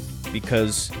floor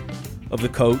because of the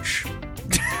coach?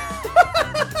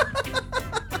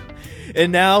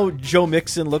 And now Joe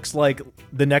Mixon looks like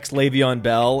the next Le'Veon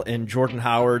Bell, and Jordan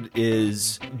Howard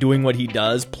is doing what he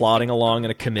does, plodding along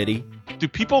in a committee. Do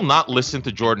people not listen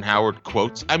to Jordan Howard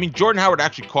quotes? I mean, Jordan Howard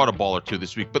actually caught a ball or two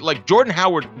this week, but like Jordan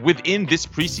Howard within this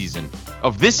preseason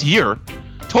of this year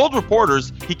told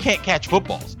reporters he can't catch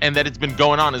footballs and that it's been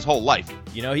going on his whole life.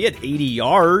 You know, he had 80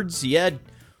 yards, he had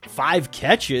 5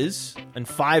 catches and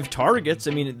 5 targets.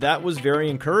 I mean, that was very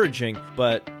encouraging,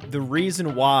 but the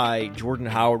reason why Jordan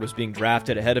Howard was being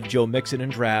drafted ahead of Joe Mixon in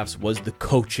drafts was the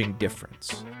coaching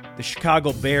difference. The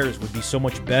Chicago Bears would be so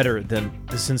much better than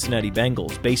the Cincinnati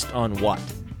Bengals based on what?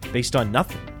 Based on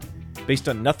nothing. Based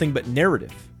on nothing but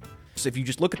narrative. So if you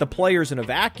just look at the players in a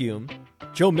vacuum,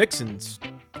 Joe Mixon's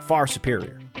far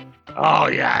superior. Oh,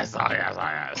 yes.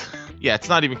 Yeah, it's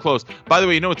not even close. By the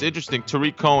way, you know what's interesting?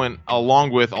 Tariq Cohen,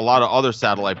 along with a lot of other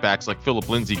satellite backs like Phillip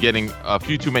Lindsay, getting a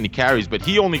few too many carries, but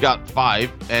he only got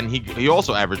 5, and he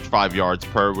also averaged 5 yards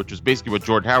per, which was basically what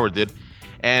Jordan Howard did.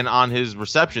 And on his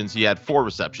receptions, he had 4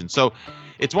 receptions. So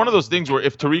it's one of those things where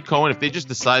if Tariq Cohen, if they just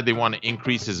decide they want to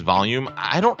increase his volume,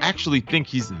 I don't actually think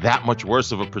he's that much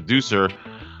worse of a producer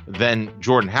than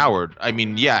Jordan Howard. I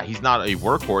mean, yeah, he's not a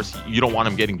workhorse. You don't want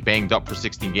him getting banged up for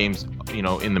 16 games, you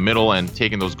know, in the middle and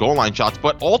taking those goal line shots.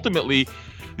 But ultimately,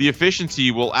 the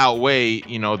efficiency will outweigh,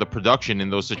 you know, the production in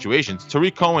those situations.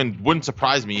 Tariq Cohen wouldn't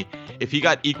surprise me if he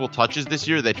got equal touches this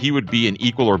year that he would be an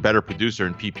equal or better producer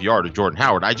in PPR to Jordan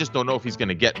Howard. I just don't know if he's going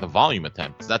to get the volume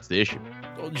attempts. That's the issue.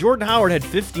 Jordan Howard had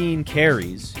 15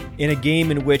 carries in a game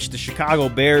in which the Chicago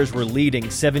Bears were leading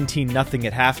 17-0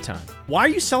 at halftime. Why are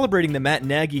you celebrating the Matt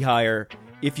Nagy hire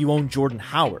if you own Jordan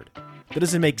Howard? That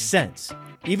doesn't make sense.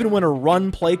 Even when a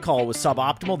run play call was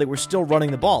suboptimal, they were still running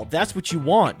the ball. That's what you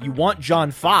want. You want John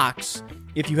Fox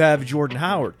if you have Jordan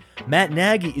Howard. Matt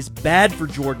Nagy is bad for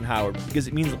Jordan Howard because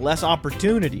it means less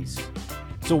opportunities.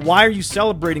 So why are you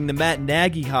celebrating the Matt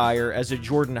Nagy hire as a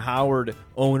Jordan Howard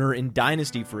owner in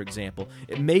Dynasty, for example?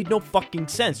 It made no fucking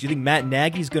sense. You think Matt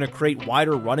Nagy's going to create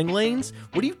wider running lanes?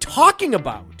 What are you talking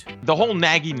about? The whole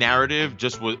Nagy narrative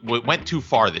just went too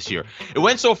far this year. It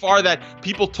went so far that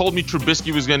people told me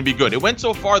Trubisky was going to be good. It went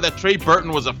so far that Trey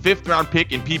Burton was a 5th-round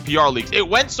pick in PPR leagues. It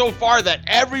went so far that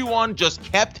everyone just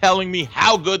kept telling me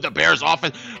how good the Bears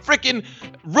offense, freaking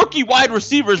rookie wide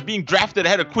receivers being drafted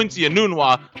ahead of Quincy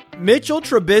Enunwa. Mitchell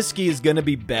Trubisky is going to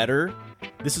be better.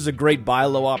 This is a great buy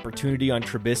low opportunity on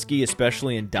Trubisky,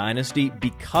 especially in Dynasty,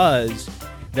 because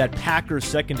that Packers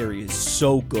secondary is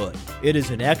so good. It is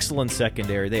an excellent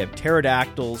secondary. They have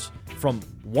pterodactyls from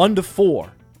 1 to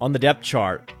 4 on the depth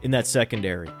chart in that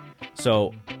secondary.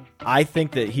 So I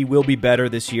think that he will be better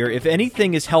this year. If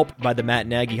anything is helped by the Matt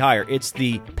Nagy hire, it's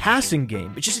the passing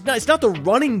game. It's not the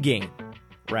running game,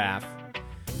 Raph.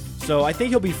 So I think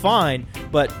he'll be fine,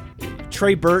 but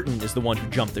Trey Burton is the one who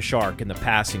jumped the shark in the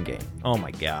passing game. Oh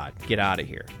my God, get out of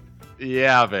here.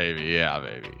 Yeah, baby.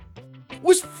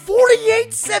 Was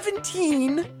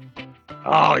 48-17?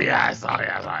 Oh, yes.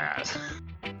 Are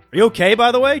you okay,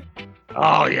 by the way?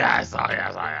 Oh, yes.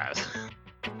 I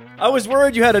was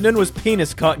worried you had Enunwa's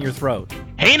penis caught in your throat.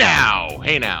 Hey now.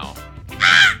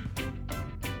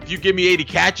 If you give me 80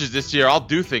 catches this year, I'll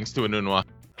do things to Enunwa.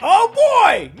 Oh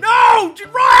boy! No!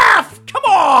 Giraffe! Come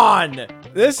on!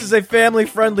 This is a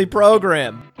family-friendly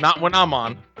program. Not when I'm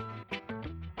on.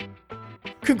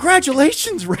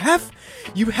 Congratulations, Raph!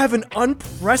 You have an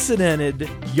unprecedented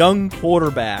young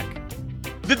quarterback.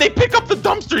 Did they pick up the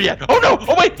dumpster yet? Oh no!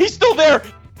 Oh wait, he's still there!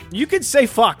 You could say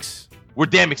fucks. We're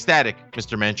damn ecstatic,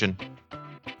 Mr. Manchin.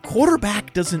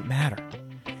 Quarterback doesn't matter.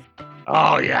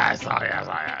 Oh yes.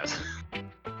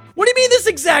 What do you mean this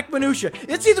exact minutia?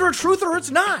 It's either a truth or it's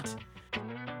not.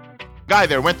 Guy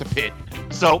there went to Pitt,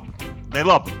 so they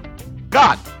love him.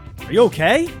 God! Are you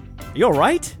okay? Are you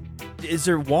alright? Is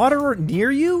there water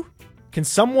near you? Can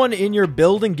someone in your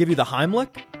building give you the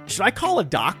Heimlich? Should I call a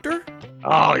doctor?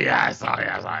 Oh, yes. Oh,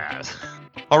 yes. Oh, yes.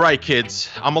 All right, kids.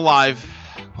 I'm alive.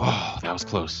 Oh, that was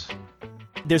close.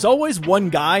 There's always one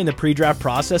guy in the pre-draft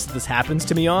process that this happens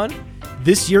to me on.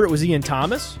 This year it was Ian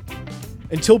Thomas.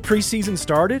 Until preseason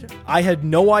started, I had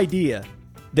no idea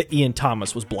that Ian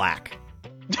Thomas was black.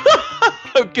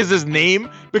 Because his name?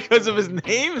 Because of his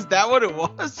name? Is that what it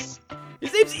was?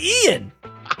 His name's Ian.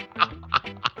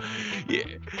 Yeah.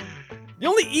 The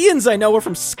only Ians I know are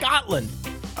from Scotland.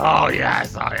 Oh,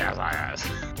 yes. Oh, yes. Oh, yes.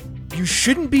 You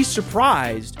shouldn't be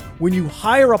surprised when you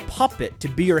hire a puppet to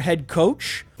be your head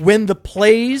coach when the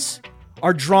plays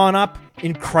are drawn up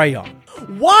in crayon.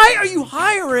 Why are you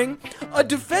hiring a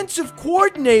defensive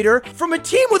coordinator from a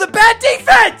team with a bad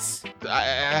defense?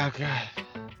 Oh, God.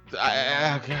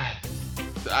 Oh, God.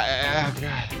 Oh,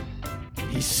 God.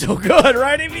 He's so good,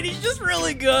 right? I mean, he's just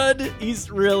really good. He's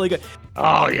really good.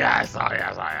 Oh, yes. Oh,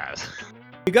 yes. Oh, yes.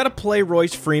 You got to play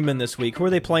Royce Freeman this week. Who are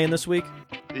they playing this week?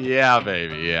 Yeah,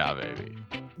 baby. Yeah, baby.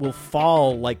 Will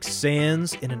fall like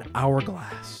sands in an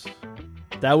hourglass.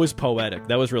 That was poetic.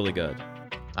 That was really good.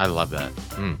 I love that.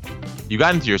 You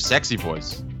got into your sexy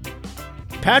voice.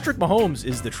 Patrick Mahomes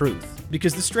is the truth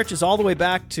because this stretches all the way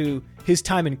back to his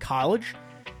time in college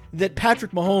that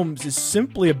Patrick Mahomes is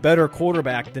simply a better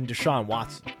quarterback than Deshaun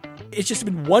Watson. It's just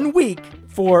been 1 week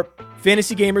for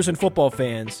fantasy gamers and football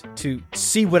fans to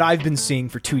see what I've been seeing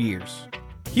for 2 years.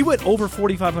 He went over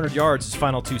 4,500 yards his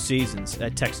final 2 seasons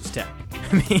at Texas Tech.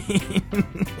 I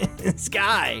mean, this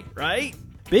guy, right?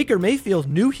 Baker Mayfield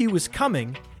knew he was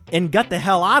coming and got the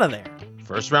hell out of there.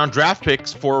 First round draft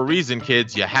picks for a reason,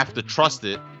 kids. You have to trust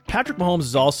it. Patrick Mahomes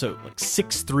is also like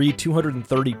 6'3",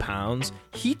 230 pounds.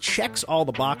 He checks all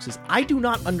the boxes. I do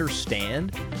not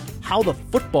understand how the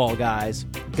football guys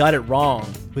got it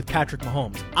wrong with Patrick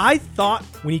Mahomes. I thought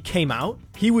when he came out,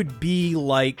 he would be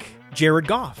like Jared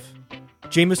Goff,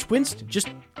 Jameis Winston, just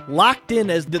locked in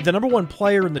as the number one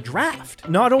player in the draft.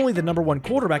 Not only the number one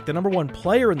quarterback, the number one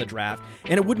player in the draft,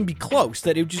 and it wouldn't be close.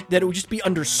 That it would just be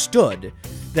understood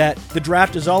that the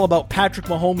draft is all about Patrick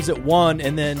Mahomes at 1,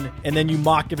 and then you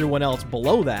mock everyone else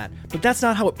below that. But that's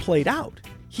not how it played out.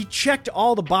 He checked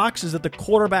all the boxes that the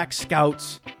quarterback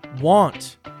scouts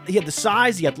want. He had the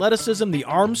size, the athleticism, the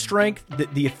arm strength,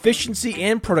 the efficiency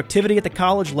and productivity at the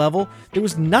college level. There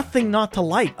was nothing not to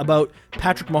like about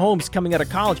Patrick Mahomes coming out of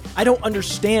college. I don't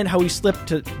understand how he slipped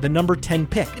to the number 10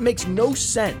 pick. It makes no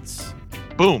sense.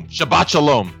 Boom. Shabbat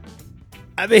shalom.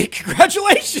 I mean,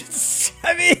 congratulations.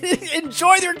 I mean,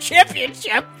 enjoy their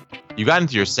championship. You got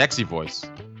into your sexy voice.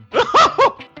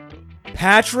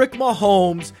 Patrick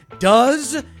Mahomes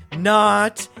does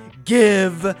not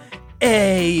give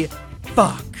a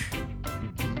fuck.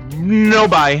 No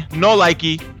bye. No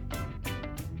likey.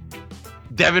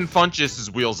 Devin Funchess is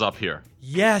wheels up here.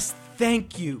 Yes,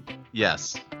 thank you.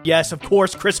 Yes. Yes, of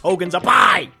course, Chris Hogan's a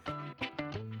pie.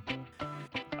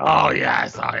 Oh,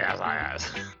 yes. Oh, yes. Oh,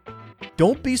 yes.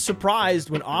 Don't be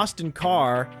surprised when Austin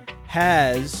Carr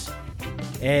has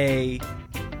a...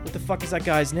 What the fuck is that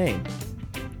guy's name?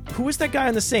 Who is that guy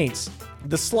in the Saints?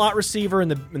 The slot receiver in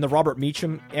the Robert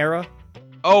Meacham era?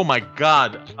 Oh, my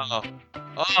God.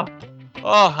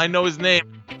 I know his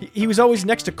name. He was always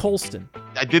next to Colston.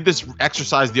 I did this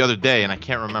exercise the other day, and I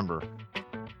can't remember.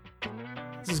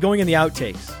 This is going in the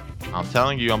outtakes. I'm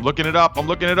telling you, I'm looking it up. I'm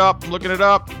looking it up. I'm looking it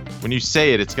up. When you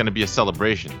say it, it's going to be a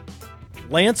celebration.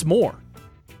 Lance Moore.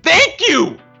 Thank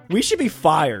you! We should be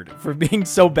fired for being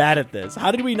so bad at this. How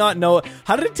did we not know?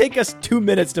 How did it take us 2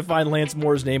 minutes to find Lance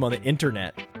Moore's name on the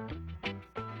internet?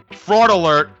 Fraud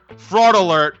alert. Fraud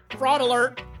alert. Fraud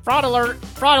alert. Fraud alert.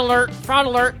 Fraud alert. Fraud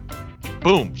alert.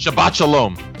 Boom. Shabbat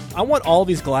shalom. I want all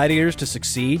these gladiators to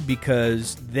succeed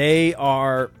because they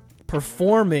are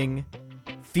performing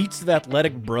feats of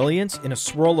athletic brilliance in a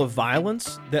swirl of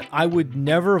violence that I would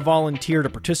never volunteer to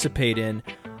participate in.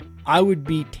 I would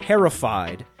be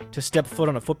terrified to step foot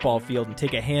on a football field and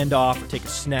take a handoff or take a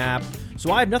snap.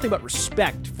 So I have nothing but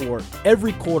respect for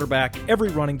every quarterback, every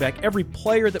running back, every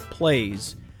player that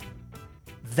plays.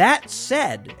 That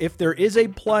said, if there is a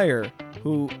player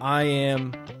who I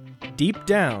am deep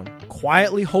down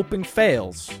quietly hoping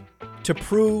fails to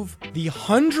prove the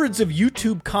hundreds of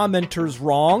YouTube commenters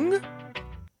wrong,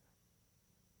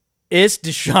 it's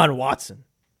Deshaun Watson.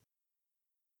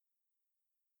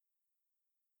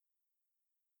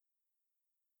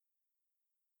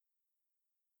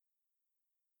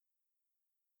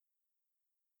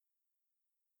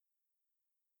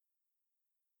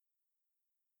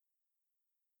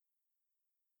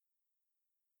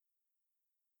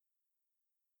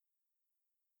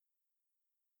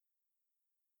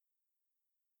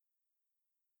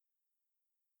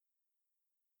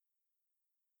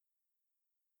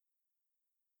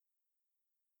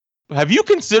 Have you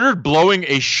considered blowing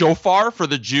a shofar for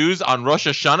the Jews on Rosh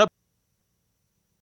Hashanah?